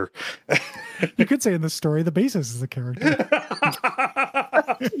character. You could say in the story, the bassist is the character.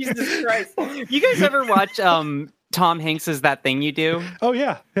 Jesus Christ. You guys ever watch Tom Hanks's That Thing You Do? Oh,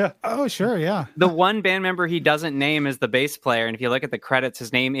 yeah. Oh, sure, yeah. The one band member he doesn't name is the bass player, and if you look at the credits,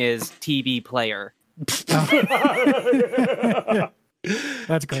 his name is TB Player.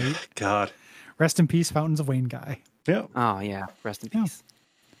 That's great. God. Rest in peace, Fountains of Wayne guy. Yeah. Oh, yeah. Rest in peace.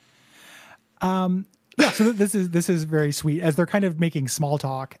 So this is very sweet as they're kind of making small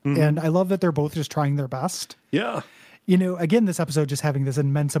talk. And I love that they're both just trying their best. Yeah. Again, this episode just having this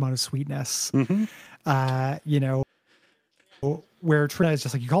immense amount of sweetness. Where Trina is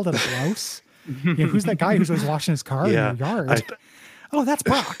just like, you called it a blouse? Who's that guy who's always washing his car in your yard? Oh, that's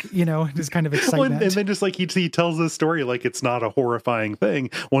Brock, just kind of excitement. Well, and then just like he tells this story like it's not a horrifying thing.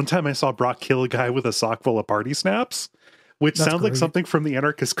 One time I saw Brock kill a guy with a sock full of party snaps, which That's sounds like great. something from the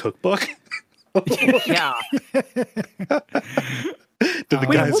Anarchist Cookbook. Yeah. Did the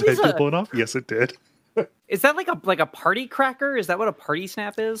guy's head get blown off? Yes, it did. Is that like a party cracker? Is that what a party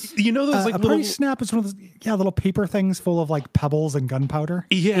snap is? You know those like a little party snap is one of those little paper things full of like pebbles and gunpowder.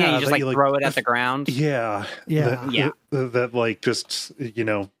 Yeah, you just like throw it at the ground. Yeah. That like just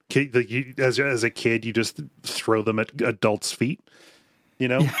as a kid you just throw them at adults' feet.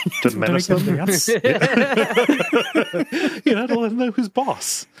 To menace them. Dance. To let them know who's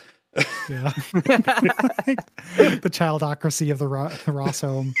boss. Yeah. The childocracy of the Ross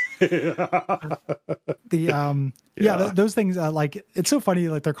home. Those things like it's so funny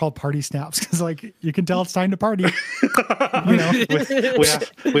like they're called party snaps because like you can tell it's time to party. We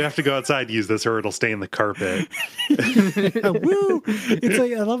have to go outside and use this or it'll stay in the carpet. Woo! It's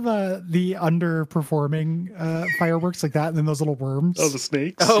like I love the underperforming fireworks like that, and then those little worms. Oh, the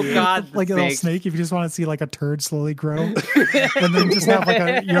snakes. Oh God, like a little snake. If you just want to see like a turd slowly grow, and then just have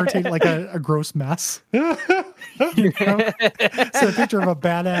like a gross mess. So a picture of a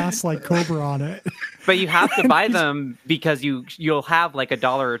badass like cobra on it. But you have to buy them because you'll have like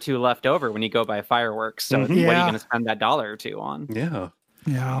 $1 or $2 left over when you go buy fireworks. So what are you going to spend that $1 or $2 on? Yeah.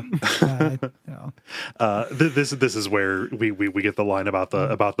 Yeah. This is where we get the line about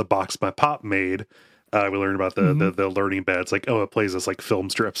the box my pop made. We learn about the learning beds, like, oh, it plays us like film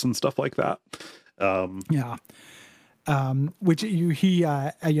strips and stuff like that. Which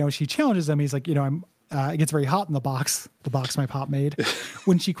she challenges him. He's like, it gets very hot in the box my pop made.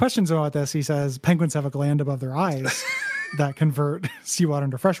 When she questions him about this, he says penguins have a gland above their eyes that convert seawater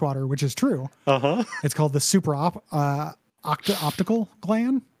into freshwater, which is true. It's called the optical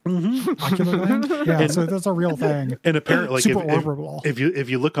gland. Ocular gland. Yeah, so that's a real thing. And apparently, like, superorbital. if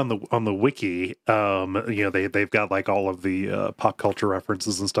you look on the wiki, they've got like all of the pop culture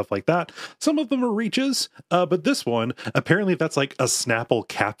references and stuff like that. Some of them are reaches, but this one apparently that's like a Snapple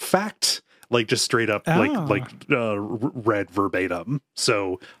cap fact. Like just straight up, read verbatim.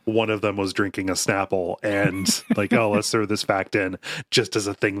 So one of them was drinking a Snapple, and like, oh, let's throw this fact in, just as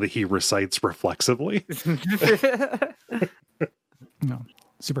a thing that he recites reflexively. No,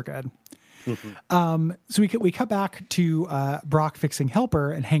 super good. So we cut back to Brock fixing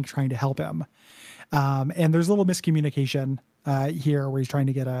Helper and Hank trying to help him. And there's a little miscommunication here where he's trying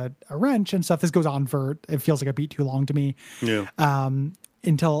to get a wrench and stuff. This goes on for, it feels like a beat too long to me. Yeah.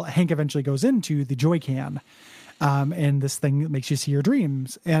 Until Hank eventually goes into the Joy Can. And this thing makes you see your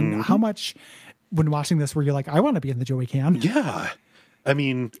dreams. And how much, when watching this, were you like, I want to be in the Joy Can? Yeah. I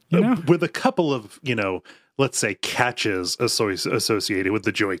mean, with a couple of, let's say catches associated with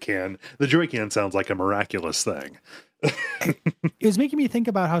the Joy Can sounds like a miraculous thing. It was making me think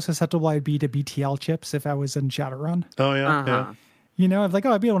about how susceptible I'd be to BTL chips if I was in Shadowrun. Oh, yeah. Yeah. I'm like,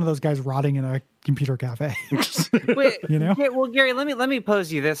 I'd be one of those guys rotting in a computer cafe. Wait, well, Gary, let me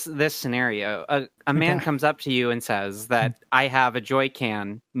pose you this scenario. A man comes up to you and says that I have a Joy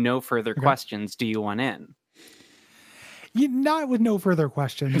Can, no further questions. Do you want in? Not with no further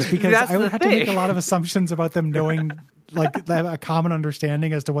questions, because I would have to make a lot of assumptions about them knowing, like, a common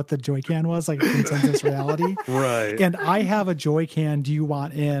understanding as to what the Joy Can was, like consensus reality. Right. And I have a Joy Can, do you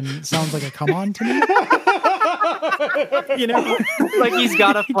want in? Sounds like a come on to me. Like he's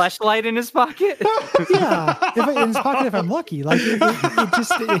got a fleshlight in his pocket. Yeah, in his pocket if I'm lucky. Like it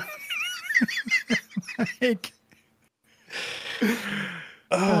just. Like,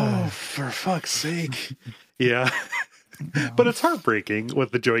 oh, for fuck's sake! Yeah. But it's heartbreaking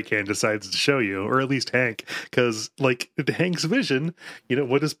what the Joy Can decides to show you, or at least Hank, because like Hank's vision,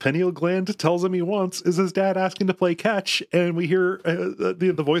 what his pineal gland tells him he wants is his dad asking to play catch, and we hear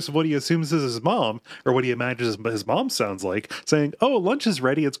the voice of what he assumes is his mom, or what he imagines his mom sounds like, saying, "Oh, lunch is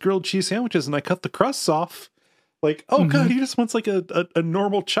ready. It's grilled cheese sandwiches, and I cut the crusts off." Like, oh god, he just wants like a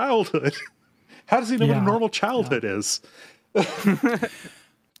normal childhood. How does he know what a normal childhood is?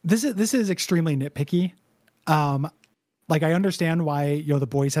 This is extremely nitpicky. Like, I understand why, the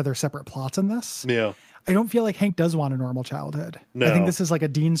boys have their separate plots in this. Yeah. I don't feel like Hank does want a normal childhood. No. I think this is like a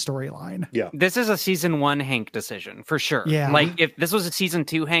Dean storyline. Yeah. This is a season 1 Hank decision for sure. Yeah. Like if this was a season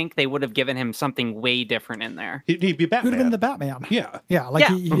 2 Hank, they would have given him something way different in there. He'd be Batman. He would have been the Batman. Yeah. Yeah. Like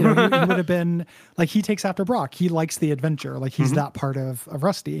he would have been like, he takes after Brock. He likes the adventure. Like he's that part of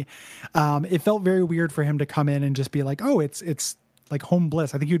Rusty. It felt very weird for him to come in and just be like, oh, it's like home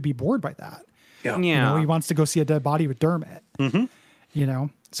bliss. I think he would be bored by that. Yeah. He wants to go see a dead body with Dermot.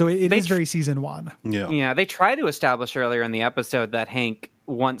 So it is very season 1. Yeah, they try to establish earlier in the episode that Hank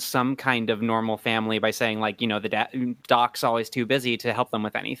wants some kind of normal family by saying, like, the Doc's always too busy to help them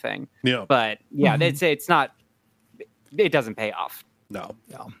with anything. Yeah. But it's not, it doesn't pay off. No.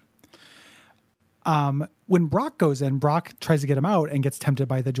 When Brock goes in, Brock tries to get him out and gets tempted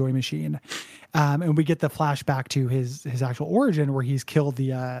by the Joy Machine. And we get the flashback to his actual origin, where he's killed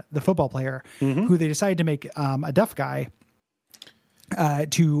the football player who they decided to make a deaf guy.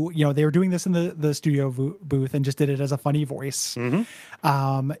 They were doing this in the studio booth and just did it as a funny voice. They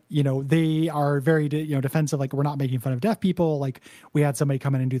are very defensive, like, we're not making fun of deaf people. Like, we had somebody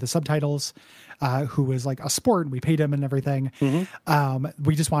come in and do the subtitles who was like a sport, and we paid him and everything.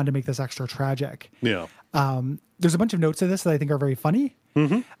 We just wanted to make this extra tragic. There's a bunch of notes of this that I think are very funny.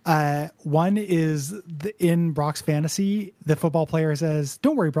 One is in Brock's fantasy, the football player says,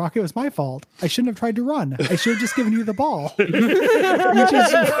 "Don't worry, Brock, it was my fault. I shouldn't have tried to run. I should have just given you the ball." Which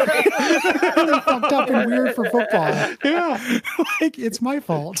is really fucked up and weird for football. Yeah. Like, it's my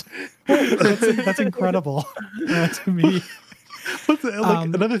fault. That's incredible to me. But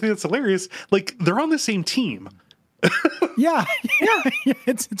another thing that's hilarious, like, they're on the same team. Yeah,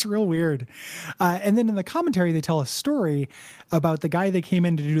 it's real weird. And then in the commentary, they tell a story about the guy that came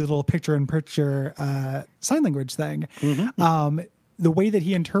in to do the little picture-in-picture sign language thing. the way that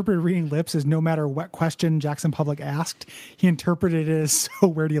he interpreted reading lips is no matter what question Jackson Public asked, he interpreted it as, so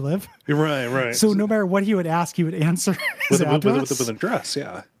where do you live? Right. So no matter what he would ask, he would answer his address. With an address,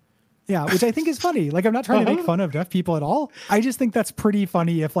 yeah. Yeah, which I think is funny. Like, I'm not trying to make fun of deaf people at all. I just think that's pretty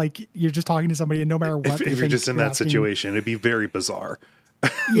funny if, like, you're just talking to somebody and no matter what. If you're just in that situation, it'd be very bizarre.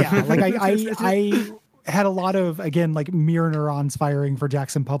 Yeah, like I had a lot of, again, like mirror neurons firing for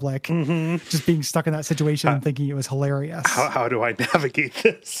Jackson Public, just being stuck in that situation and thinking it was hilarious. How do I navigate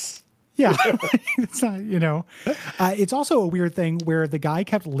this? Yeah, it's not, it's also a weird thing where the guy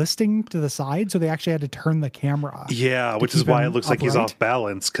kept listing to the side, so they actually had to turn the camera. Yeah, which is why it looks like he's off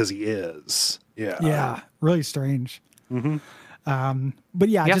balance, because he is. Yeah, really strange. But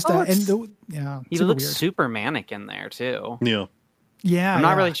yeah, Yeah, just he looks weird. super manic in there too. Yeah. I'm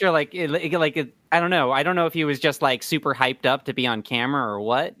not really sure. I don't know. I don't know if he was just like super hyped up to be on camera or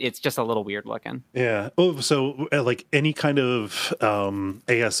what. It's just a little weird looking. Yeah. Oh, so like any kind of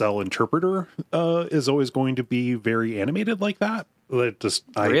ASL interpreter is always going to be very animated like that.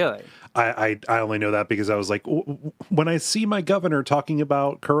 Really? I only know that because I was like, when I see my governor talking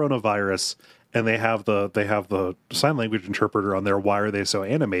about coronavirus and they have the sign language interpreter on there, why are they so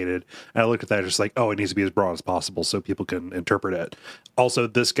animated? And I looked at that just like, oh, it needs to be as broad as possible so people can interpret it. Also,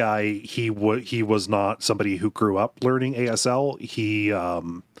 this guy, he was not somebody who grew up learning ASL. He I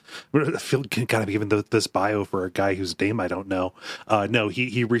feel kind of giving this bio for a guy whose name I don't know. No,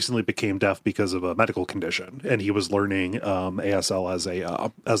 he recently became deaf because of a medical condition, and he was learning ASL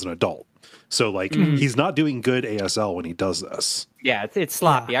as an adult. So like he's not doing good ASL when he does this. Yeah, it's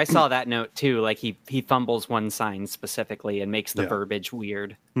sloppy. I saw that note too. Like he fumbles one sign specifically and makes the verbiage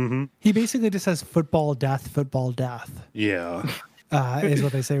weird. He basically just says football death. Yeah. Is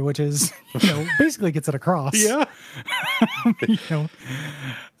what they say, which is, basically gets it across. Yeah.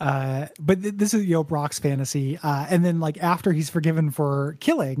 But this is, Brock's fantasy. And then like after he's forgiven for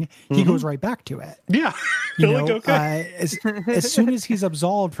killing, he goes right back to it. Yeah. Okay. As soon as he's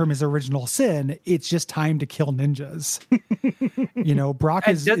absolved from his original sin, it's just time to kill ninjas. Brock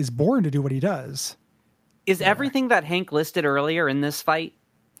is born to do what he does. Is everything that Hank listed earlier in this fight?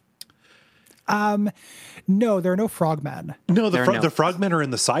 No, there are no frogmen. No, the frogmen are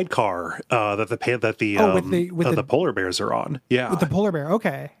in the sidecar that the polar bears are on. Yeah, with the polar bear.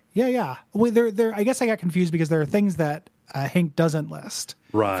 Okay, yeah. Well, they're. I guess I got confused because there are things that Hank doesn't list.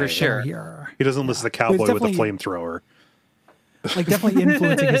 Right, for sure. Here. He doesn't list the cowboy with the flamethrower. Like definitely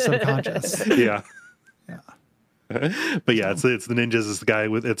influencing his subconscious. Yeah. But yeah, it's the ninjas. It's the guy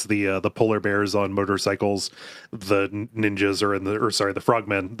it's the polar bears on motorcycles. The ninjas are the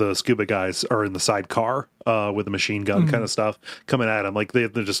frogmen, the scuba guys are in the sidecar with the machine gun kind of stuff coming at him. Like they're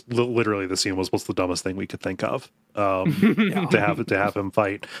just literally, the scene was what's the dumbest thing we could think of to have him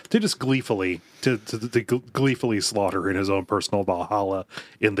fight, to just gleefully slaughter in his own personal Valhalla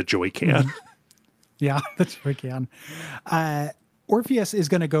in the Joy Can. Yeah, the Joy Can. Orpheus is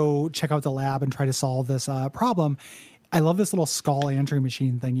going to go check out the lab and try to solve this problem. I love this little skull answering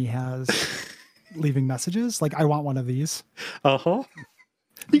machine thing he has, leaving messages. Like, I want one of these. You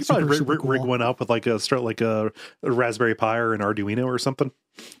could probably rig one up with like a Raspberry Pi or an Arduino or something.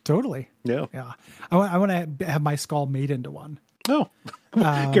 Totally. Yeah. I want to have my skull made into one. Oh,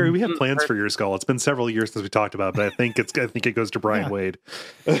 Gary, we have plans for your skull. It's been several years since we talked about it, but I think it goes to Brian Wade.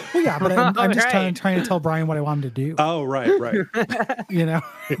 Well, yeah, but I'm just trying to tell Brian what I want him to do. Oh, right.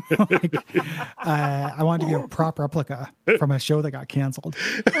 I want it to be a prop replica from a show that got canceled.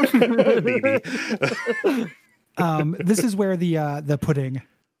 Maybe. This is where the pudding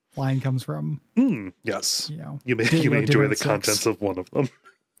line comes from. Yes. You may enjoy the contents of one of them.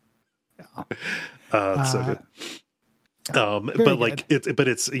 Yeah. So good.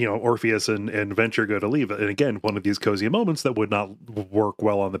 It's Orpheus and Venture go to leave, and again, one of these cozy moments that would not work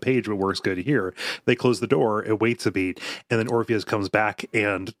well on the page but works good here. They close the door, it waits a beat, and then Orpheus comes back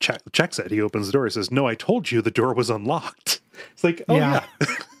and checks it. He opens the door, he says, "No, I told you the door was unlocked." It's like, oh yeah.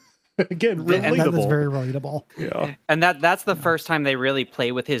 Again, relatable. That is very relatable. Yeah, and that's the first time they really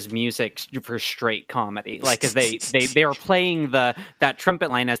play with his music for straight comedy. Like, as they are playing that trumpet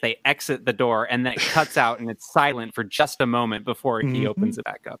line as they exit the door, and then it cuts out and it's silent for just a moment before he opens it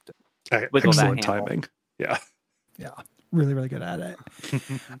back up. Excellent timing. Yeah, really, really good at it.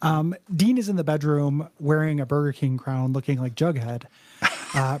 Dean is in the bedroom wearing a Burger King crown, looking like Jughead,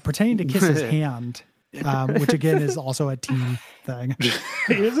 pretending to kiss his hand. Which again is also a teen thing.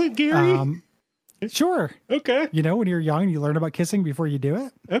 Is it, Gary? Sure. Okay. When you're young, you learn about kissing before you do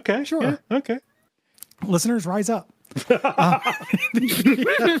it. Okay. Sure. Yeah, okay. Listeners, rise up.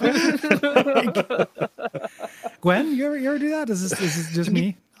 Gwen, you ever do that? Is this just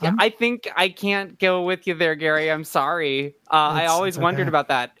me? I think I can't go with you there, Gary. I'm sorry. I always wondered about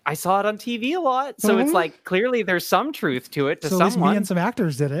that. I saw it on TV a lot, so it's like clearly there's some truth to it. To so someone, at least me and some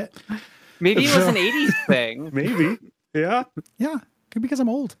actors did it. Maybe it was an '80s thing. Maybe. Yeah. Yeah, could be because I'm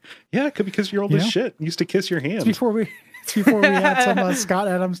old. Yeah, it could be because you're old as shit. You used to kiss your hand. It's before we had some Scott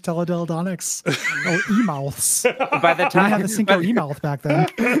Adams teledildonics e-mouths. By the I time had the Cinco e-mouth back then.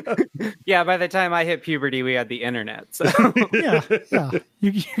 Yeah, by the time I hit puberty, we had the internet. So Yeah.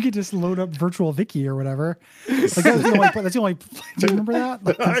 You could just load up Virtual Vicky or whatever. Like that's the only. Do you remember that?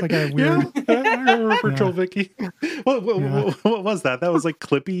 Like, that's like a weird. Yeah, I remember Virtual Vicky. What was that? That was like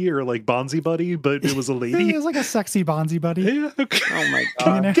Clippy or like Bonzi Buddy, but it was a It lady. was like a sexy Bonzi buddy. Yeah. Okay. oh my You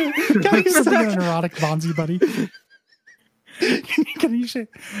god. know? Like something an erotic Bonzi buddy.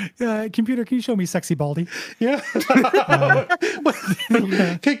 Computer, can you show me sexy Baldy? Yeah.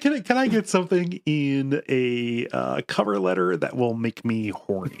 Can I get something in a cover letter that will make me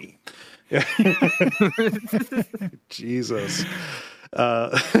horny? Jesus.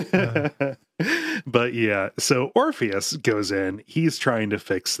 But yeah, so Orpheus goes in, he's trying to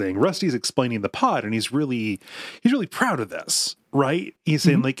fix things. Rusty's explaining the pod, and he's really proud of this, right? He's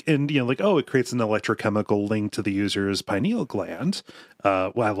saying like, and oh, it creates an electrochemical link to the user's pineal gland.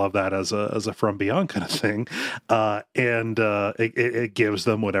 Well, I love that as a From Beyond kind of thing. And it gives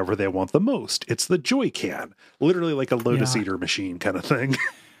them whatever they want the most. It's the Joy Can, literally like a Lotus Eater machine kind of thing.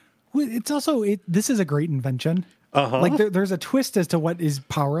 Well, it's also this is a great invention. Like there's a twist as to what is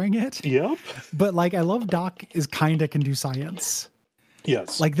powering it. Yep. But like I love Doc is kind of can do science.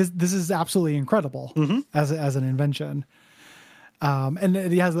 Yes. Like this is absolutely incredible as an invention. And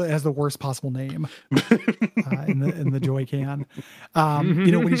it has the worst possible name in the Joy Can.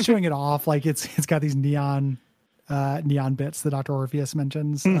 When he's showing it off, like it's got these neon bits that Dr. Orpheus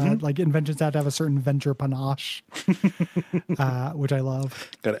mentions. Like inventions have to have a certain venture panache, which I love.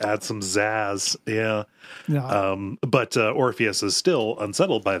 Got to add some zazz. Yeah. Yeah. But Orpheus is still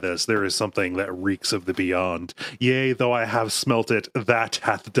unsettled by this. There is something that reeks of the beyond. Yea, though I have smelt it, that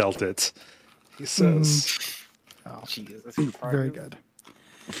hath dealt it, he says. Jesus. Very good.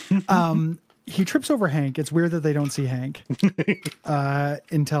 He trips over Hank. It's weird that they don't see Hank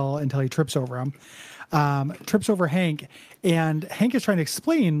until he trips over him. Trips over Hank, and Hank is trying to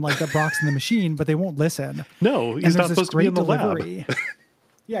explain like that Brock's in the machine, but they won't listen. No, he's not supposed to be in the lab.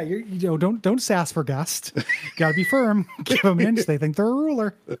 Yeah, don't sass for guest. Gotta be firm. Give them an inch. They think they're a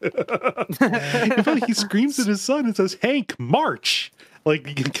ruler. In fact, he screams at his son and says, "Hank, march!"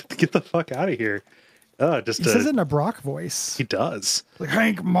 Like, get the fuck out of here. He says it in a Brock voice. He does. Like,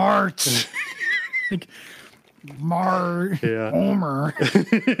 Hank, march. Like, Homer. Yeah,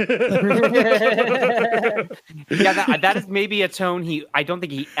 that is maybe a tone I don't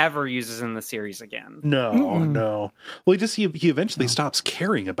think he ever uses in the series again. No. Well, he eventually stops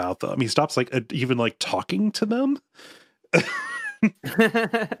caring about them. He stops even talking to them.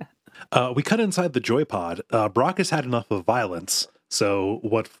 We cut inside the Joy Pod. Brock has had enough of violence. So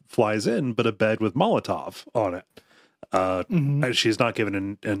what flies in but a bed with Molotov on it? She's not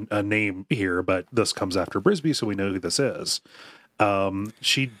given a name here, but this comes after Brisby, so we know who this is.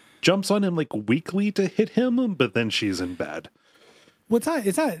 She jumps on him weakly to hit him, but then she's in bed. Well,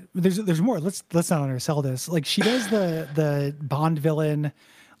 it's not. There's more. Let's not undersell this. Like she does the Bond villain,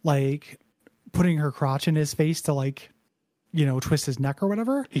 putting her crotch in his face to twist his neck or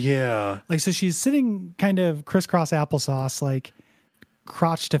whatever. Yeah. So she's sitting kind of crisscross applesauce,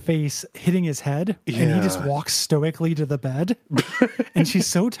 crotch to face, hitting his head, and he just walks stoically to the bed. And she's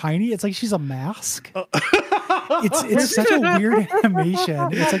so tiny, it's like she's a mask. It's such a weird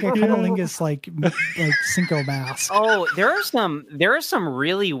animation. It's like a cunnilingus like Cinco mask. Oh, there are some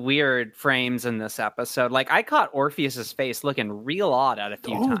really weird frames in this episode. I caught Orpheus's face looking real odd at a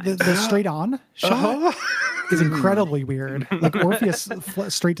few times. The straight on shot is incredibly weird. Orpheus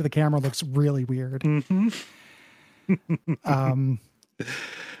straight to the camera looks really weird.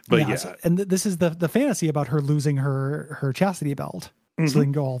 But yeah. And this is the fantasy about her losing her chastity belt so they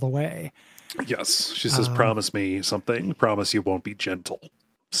can go all the way. Yes, she says, "Promise me something. Promise you won't be gentle."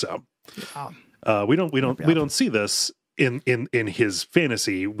 So we don't see this in his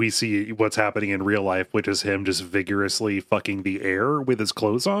fantasy. We see what's happening in real life, which is him just vigorously fucking the air with his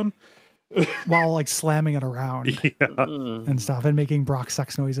clothes on. While slamming it around and stuff and making Brock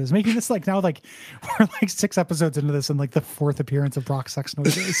sex noises, making this now we're 6 episodes into this and the 4th appearance of Brock sex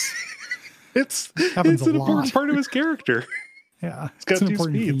noises. It's an important part of his character. Yeah, it's got 2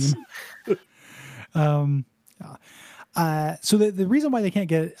 speeds. So the reason why they can't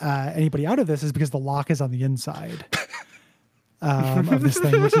get anybody out of this is because the lock is on the inside. of this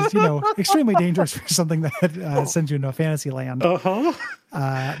thing, which is, extremely dangerous for something that sends you into a fantasy land.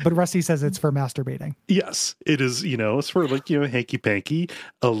 But Rusty says it's for masturbating. Yes, it is. It's for like, hanky panky,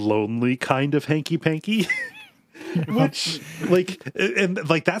 a lonely kind of hanky panky. Which,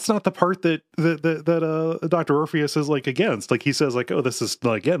 that's not the part that Dr. Orpheus is like against. Like, he says, like, oh, this is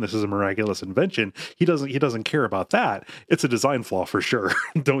a miraculous invention. He doesn't care about that. It's a design flaw for sure.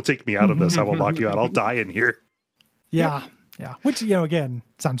 Don't take me out of this. I will lock you out. I'll die in here. Yeah. Yeah. Which, again,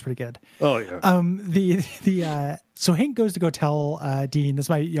 sounds pretty good. Oh yeah. So Hank goes to go tell Dean, this is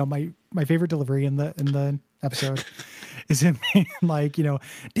my favorite delivery in the episode, is him being like,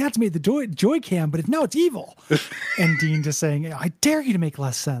 Dad's made the joy cam, but now it's evil. And Dean just saying, I dare you to make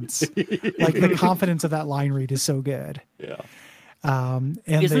less sense. Like, the confidence of that line read is so good. Yeah. And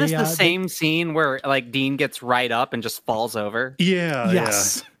isn't this the same scene where like Dean gets right up and just falls over? Yeah.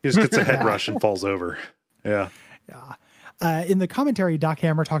 Yes. Yeah. He just gets a head rush and falls over. Yeah. Yeah. In the commentary, Doc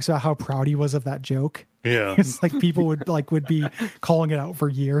Hammer talks about how proud he was of that joke. Yeah. It's like people would be calling it out for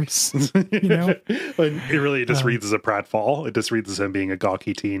years, But it really just reads as a pratfall. It just reads as him being a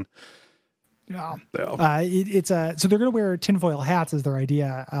gawky teen. Yeah. Yeah. So they're going to wear tinfoil hats is their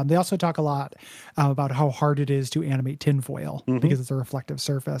idea. They also talk a lot about how hard it is to animate tinfoil because it's a reflective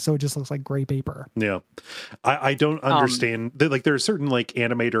surface. So it just looks like gray paper. Yeah. I don't understand like there's certain like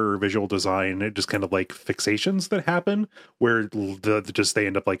animator or visual design, just kind of like fixations that happen where they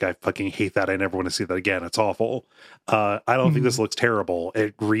end up like, I fucking hate that. I never want to see that again. It's awful. I don't think this looks terrible.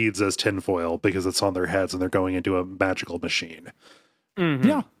 It reads as tinfoil because it's on their heads and they're going into a magical machine. Mm-hmm.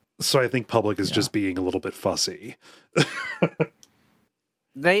 Yeah. So I think Public is just being a little bit fussy.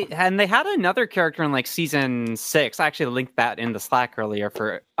 They had another character in like season 6. I actually linked that in the Slack earlier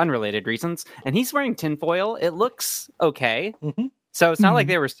for unrelated reasons. And he's wearing tinfoil. It looks okay. Mm-hmm. So it's not like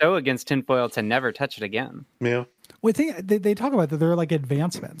they were so against tinfoil to never touch it again. Yeah. Well, they talk about that they're like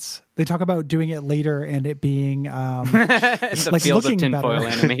advancements. They talk about doing it later and it being the like field of tinfoil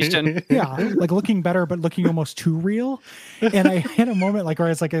animation. Yeah, like looking better, but looking almost too real. And I had a moment like where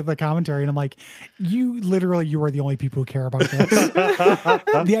it's like the commentary, and I'm like, you are the only people who care about this.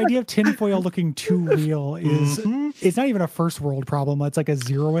 The idea of tinfoil looking too real is it's not even a first world problem. It's like a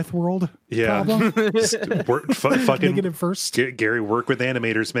 0th world problem. Fucking negative first. Gary, work with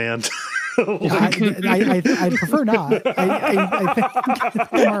animators, man. I prefer not. I think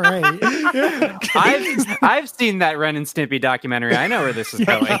I'm all right. I've seen that Ren and Stimpy documentary. I know where this is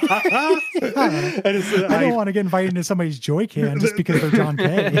going. I don't want to get invited into somebody's Joy Can just because they're John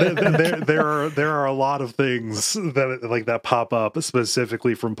Kay. there are a lot of things that pop up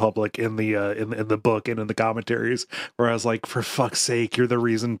specifically from Public in the book and in the commentaries where I was like, for fuck's sake, you're the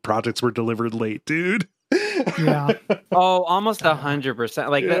reason projects were delivered late, dude. Yeah. Oh, almost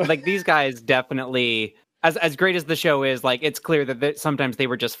 100%. Like these guys definitely, as great as the show is, like it's clear that sometimes they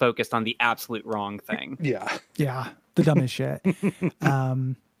were just focused on the absolute wrong thing. Yeah. Yeah. The dumbest shit. Yeah.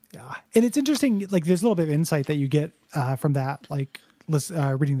 And it's interesting, like there's a little bit of insight that you get from that, like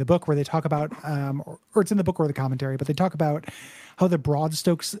reading the book where they talk about, or it's in the book or the commentary, but they talk about how the broad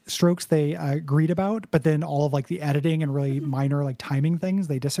strokes they agreed about, but then all of like the editing and really minor like timing things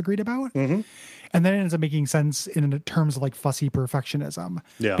they disagreed about. Mm-hmm. And then it ends up making sense in terms of like fussy perfectionism.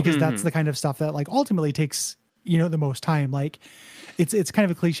 Yeah. Because that's the kind of stuff that like ultimately takes, the most time. Like it's kind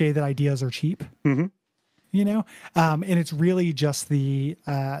of a cliche that ideas are cheap. Mm-hmm. And it's really just the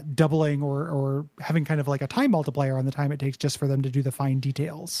doubling or having kind of like a time multiplier on the time it takes just for them to do the fine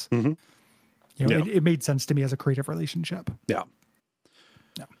details. Mm-hmm. It made sense to me as a creative relationship. Yeah.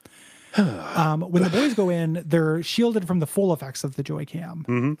 When the boys go in, they're shielded from the full effects of the Joy Can.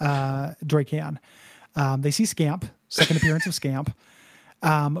 They see Scamp, second appearance of Scamp.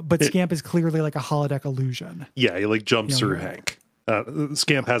 But Scamp is clearly like a holodeck illusion. Yeah, he like jumps through Hank.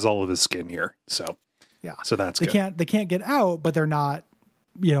 Scamp has all of his skin here, so. Yeah. So that's they good. They can't get out, but they're not,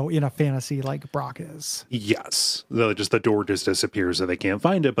 in a fantasy like Brock is. Yes. The door just disappears so they can't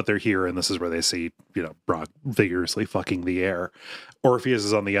find it, but they're here, and this is where they see, Brock vigorously fucking the air. Orpheus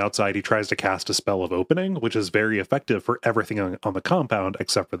is on the outside. He tries to cast a spell of opening, which is very effective for everything on the compound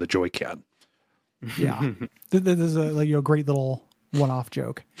except for the Joy Can. Yeah. This is a great little one-off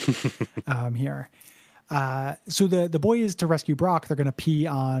joke here. So the boy is to rescue Brock. They're going to pee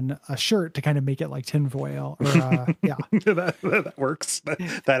on a shirt to kind of make it like tinfoil. Or, yeah, that works.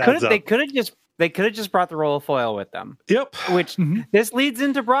 That adds up. They could have just brought the roll of foil with them. Yep. Which this leads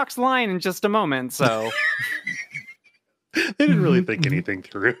into Brock's line in just a moment. So they didn't really think anything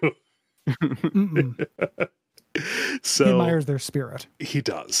through. So he admires their spirit. he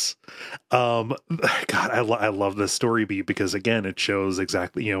does. God, I love this story beat because again, it shows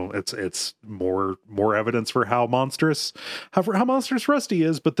exactly, it's more evidence for how monstrous Rusty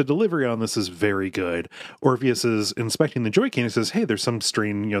is, but the delivery on this is very good. Orpheus is inspecting the Joy-Can and says, hey, there's some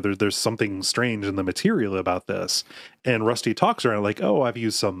strange, there's something strange in the material about this. And Rusty talks around like, oh, I've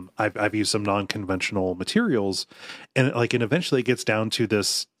used some non-conventional materials. And it eventually gets down to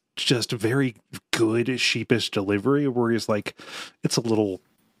this just very good sheepish delivery where he's like, it's a little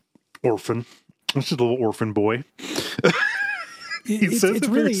orphan. It's just a little orphan boy. He says it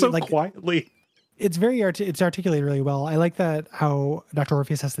really so quietly. It's it's articulated really well. I like that how Dr.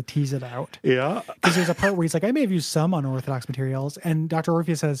 Orpheus has to tease it out. Yeah. Because there's a part where he's like, I may have used some unorthodox materials. And Dr.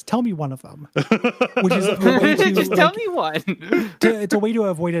 Orpheus says, tell me one of them. Which is a way to, just tell me one. It's a way to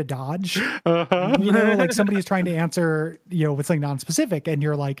avoid a dodge. Like somebody's trying to answer, with something non-specific. And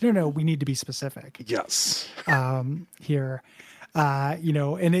you're like, no, we need to be specific. Yes. Here.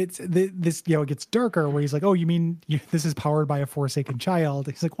 And it's this, it gets darker where he's like, oh, you mean this is powered by a Forsaken child?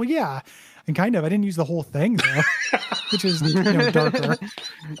 He's like, well, yeah, and kind of, I didn't use the whole thing though, which is, darker.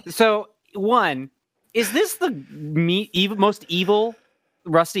 So is this the most evil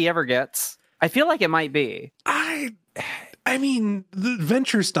Rusty ever gets? I feel like it might be. I mean, the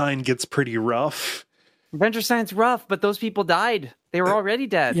Venturestein gets pretty rough. Venturestein's rough, but those people died. They were already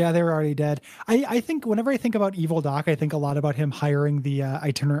dead. Yeah, they were already dead. I think whenever I think about Evil Doc, I think a lot about him hiring the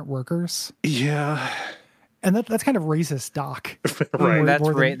itinerant workers. Yeah. And that's kind of racist Doc. Right. That's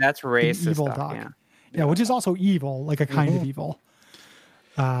racist Evil Doc. Yeah, which is also evil, like a kind of evil.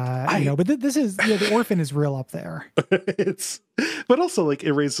 But this is, the orphan is real up there. But also it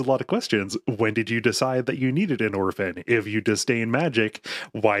raises a lot of questions. When did you decide that you needed an orphan? If you disdain magic,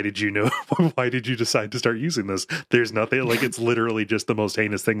 why did you decide to start using this? There's nothing, it's literally just the most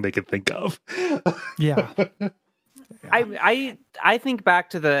heinous thing they could think of. Yeah. I think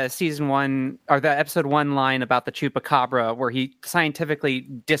back to the season 1 or the episode 1 line about the chupacabra where he scientifically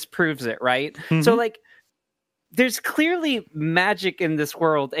disproves it, right? Mm-hmm. So there's clearly magic in this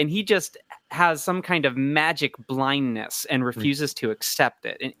world, and he just has some kind of magic blindness and refuses to accept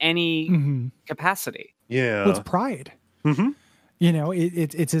it in any capacity. Yeah. Well, it's pride. Mm-hmm.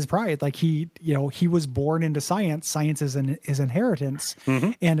 It's his pride. Like he was born into science. Science is his inheritance.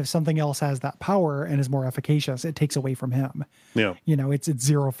 Mm-hmm. And if something else has that power and is more efficacious, it takes away from him. Yeah. It's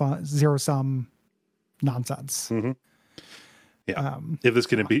zero sum nonsense. Mm-hmm. Yeah. If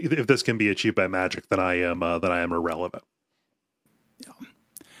this can be achieved by magic, then I am irrelevant.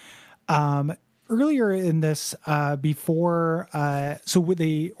 Yeah. Earlier in this, before,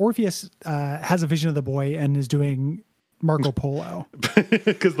 Orpheus has a vision of the boy and is doing Marco Polo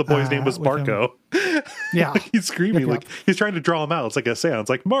because the boy's name was Marco. Yeah, he's screaming he's trying to draw him out. It's like a seance.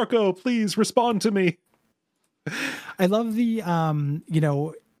 Like, Marco, please respond to me. I love the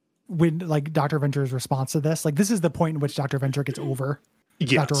when Dr. Venture's response to this, this is the point in which Dr. Venture gets over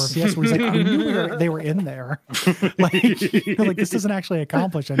Dr. Orpheus, where he's like, I knew they were in there. This doesn't actually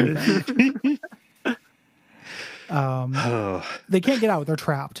accomplish anything. They can't get out. They're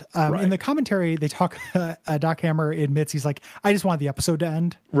trapped. Right. In the commentary, they talk, Doc Hammer admits, he's like, I just want the episode to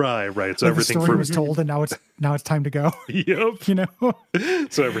end. Right. So everything the story was told and now it's time to go. Yep.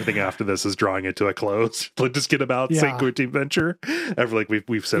 So everything after this is drawing it to a close. Just get about St. Quentin Venture.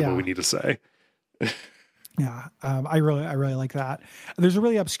 We've said what we need to say. Yeah. I really like that. There's a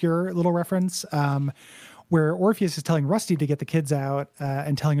really obscure little reference, where Orpheus is telling Rusty to get the kids out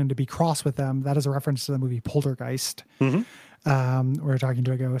and telling him to be cross with them. That is a reference to the movie Poltergeist. Mm-hmm. We're talking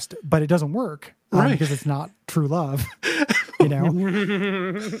to a ghost, but it doesn't work because it's not true love.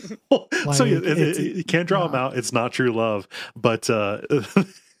 So you can't draw them out. It's not true love. But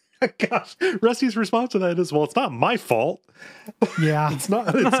gosh, Rusty's response to that is, well, it's not my fault. Yeah, it's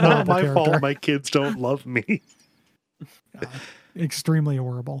not my fault. My kids don't love me. Extremely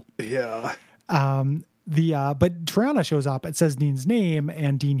horrible. Yeah. But Triana shows up. It says Dean's name,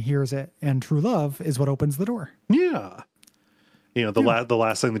 and Dean hears it. And true love is what opens the door. Yeah. The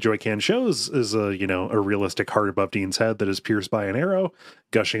last thing the Joy-Can shows is a realistic heart above Dean's head that is pierced by an arrow,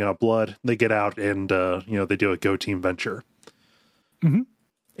 gushing out blood. They get out and they do a Go Team Venture. Mm-hmm.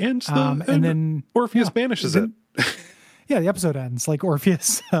 And then Orpheus banishes it. Yeah, the episode ends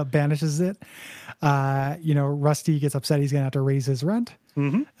Orpheus banishes it. Rusty gets upset. He's gonna have to raise his rent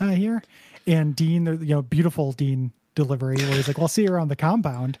here. And Dean, beautiful Dean delivery where he's like, well, I'll see you around the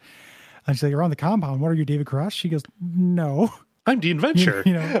compound. And she's like, around the compound? What are you, David Koresh? She goes, no. I'm Dean Venture.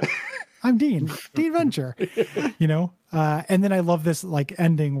 I'm Dean Venture. And then I love this like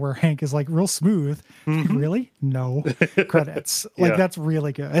ending where Hank is like real smooth. Really? No credits. Like that's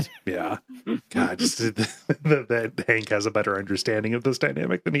really good. Yeah. God, just that Hank has a better understanding of this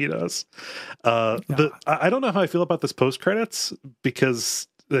dynamic than he does. I don't know how I feel about this post credits because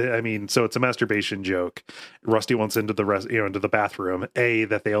I mean, so it's a masturbation joke. Rusty wants into into the bathroom.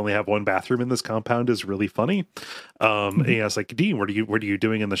 That they only have one bathroom in this compound is really funny. And he asks, like, Dean, what are you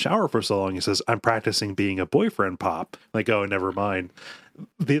doing in the shower for so long? He says, I'm practicing being a boyfriend, Pop. Like, oh, never mind.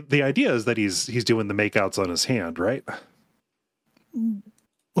 The idea is that he's doing the makeouts on his hand, right?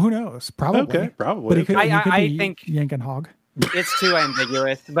 Who knows? Probably. Okay, probably. But he could I be think yank and hog. it's too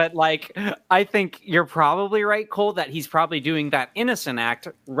ambiguous, but like I think you're probably right, Cole, that he's probably doing that innocent act.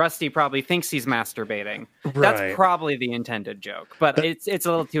 Rusty probably thinks he's masturbating. Right. That's probably the intended joke, but it's a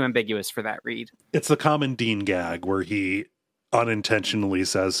little too ambiguous for that read. It's the common Dean gag where he unintentionally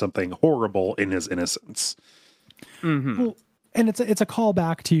says something horrible in his innocence. Well, and it's a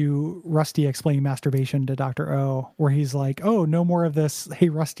callback to Rusty explaining masturbation to Dr. O, where he's like, "Oh, no more of this. Hey,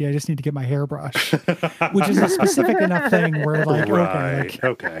 Rusty, I just need to get my hairbrush," which is a specific enough thing where like,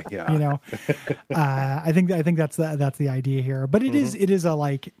 okay, yeah, you know, I think that's the idea here. But it is a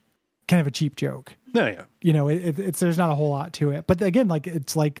like kind of a cheap joke. Yeah. You know, it's there's not a whole lot to it. But again, like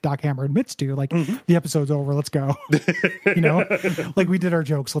it's like Doc Hammer admits to, like the episode's over, let's go. You know, like we did our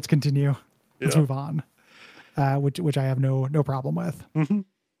jokes, let's continue, let's move on. Which I have no problem with. And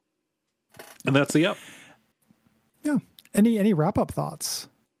that's the up. Yeah. Any wrap up thoughts?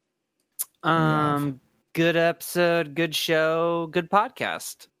 Good episode, good show, good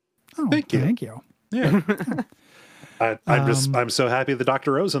podcast. Oh, Thank you. Thank you. Yeah. I'm so happy the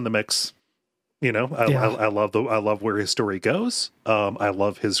Dr. O's in the mix. You know, I love where his story goes. I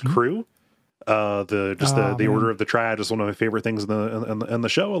love his crew. The Order of the Triad is one of my favorite things in the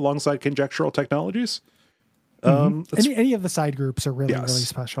show, alongside Conjectural Technologies. Any of the side groups are really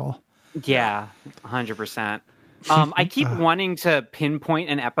special. Yeah, 100%. I keep wanting to pinpoint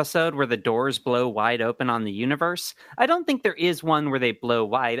an episode where the doors blow wide open on the universe. I don't think there is one where they blow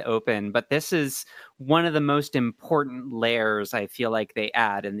wide open, but this is one of the most important layers I feel like they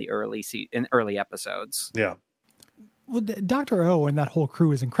add in the early episodes. Yeah. Well, Dr. O and that whole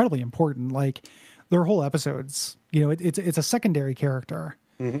crew is incredibly important. Like their whole episodes, you know, it's a secondary character.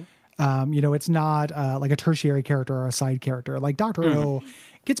 You know, it's not like a tertiary character or a side character. Like Dr. O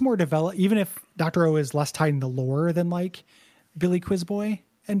gets more developed, even if Dr. O is less tied in the lore than like Billy Quizboy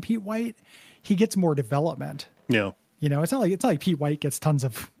and Pete White. He gets more development. Yeah. You know, it's not like Pete White gets tons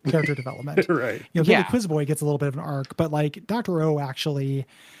of character development. Right. You know, Billy Quizboy gets a little bit of an arc, but like Dr. O actually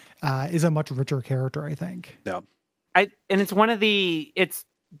is a much richer character, I think. Yeah. And it's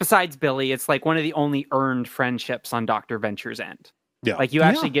besides Billy, it's like one of the only earned friendships on Dr. Venture's end. Yeah. Like you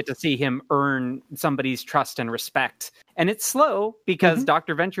actually get to see him earn somebody's trust and respect. And it's slow because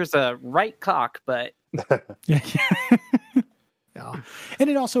Dr. Venture's a right cock, but yeah. And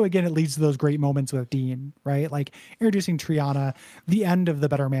it also, again, it leads to those great moments with Dean, right? Like introducing Triana, the end of the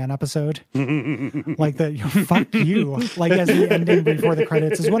Better Man episode, like the fuck you, like as the ending before the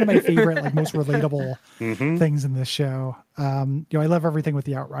credits is one of my favorite, like most relatable things in this show. You know, I love everything with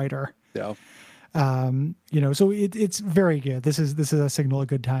the Outrider. Yeah. You know, so it's very good. This is a signal of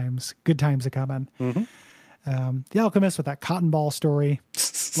good times are coming. The Alchemist with that cotton ball story,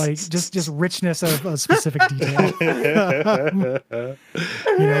 like just richness of a specific detail. You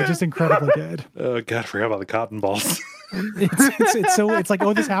know, just incredibly good. Oh God, I forgot about the cotton balls. It's like,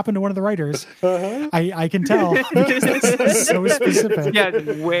 oh, this happened to one of the writers. I can tell because it's so specific. Yeah,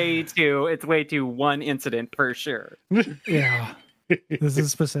 it's way too one incident per sure. Yeah. This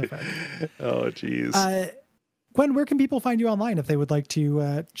is specific. Oh, geez. Gwen, where can people find you online if they would like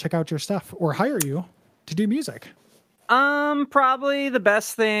to check out your stuff or hire you to do music? Probably the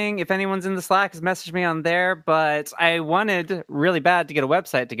best thing, if anyone's in the Slack, is message me on there. But I wanted really bad to get a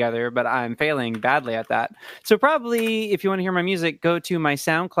website together, but I'm failing badly at that. So probably, if you want to hear my music, go to my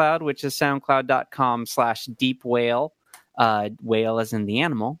SoundCloud, which is soundcloud.com/deepwhale. Whale as in the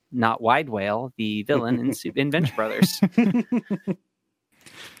animal, not Wide Whale, the villain in Venture Brothers.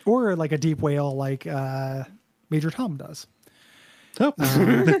 Or like a deep whale like Major Tom does. Oh.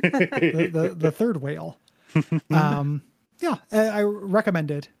 The third whale. Yeah, I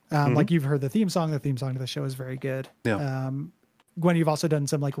recommend it. Like you've heard the theme song to the show is very good. Yeah. Gwen, you've also done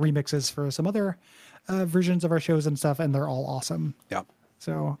some like remixes for some other versions of our shows and stuff, and they're all awesome. Yeah.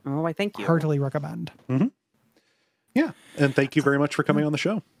 So I thank you. Heartily recommend. Yeah. And thank you very much for coming on the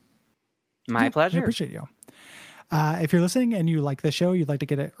show. My pleasure. I appreciate you. If you're listening and you like the show, you'd like to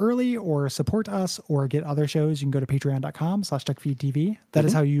get it early or support us or get other shows, you can go to patreon.com/TechFeedTV. That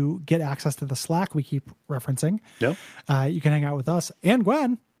is how you get access to the Slack we keep referencing. Yep. You can hang out with us and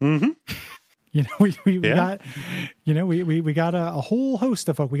Gwen. Mm-hmm. We got, we got a whole host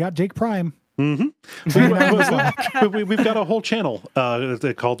of folk. We got Jake Prime. Mm-hmm. We've got a whole channel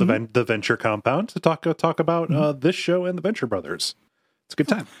called the Venture Compound to talk about this show and the Venture Brothers. It's a good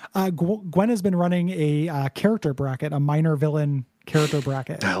time. Gwen has been running a character bracket, a minor villain character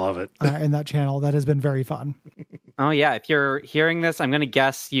bracket. I love it. In that channel. That has been very fun. Oh, yeah. If you're hearing this, I'm going to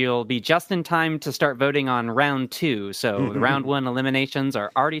guess you'll be just in time to start voting on round 2. So the round 1 eliminations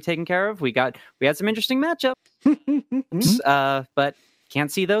are already taken care of. We had some interesting matchups, but can't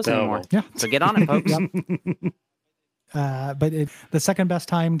see those anymore. Well. Yeah. So get on it, folks. But the second best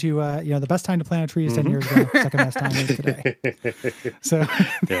time to, the best time to plant a tree is 10 years ago. Second best time is today. So,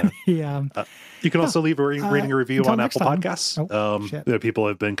 you can also leave a rating a review on Apple Podcasts. People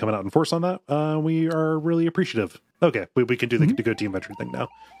have been coming out in force on that. We are really appreciative. Okay, we can do the Go Team Venture thing now.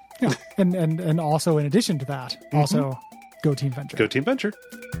 Yeah, and also in addition to that, also Go Team Venture. Go Team Venture.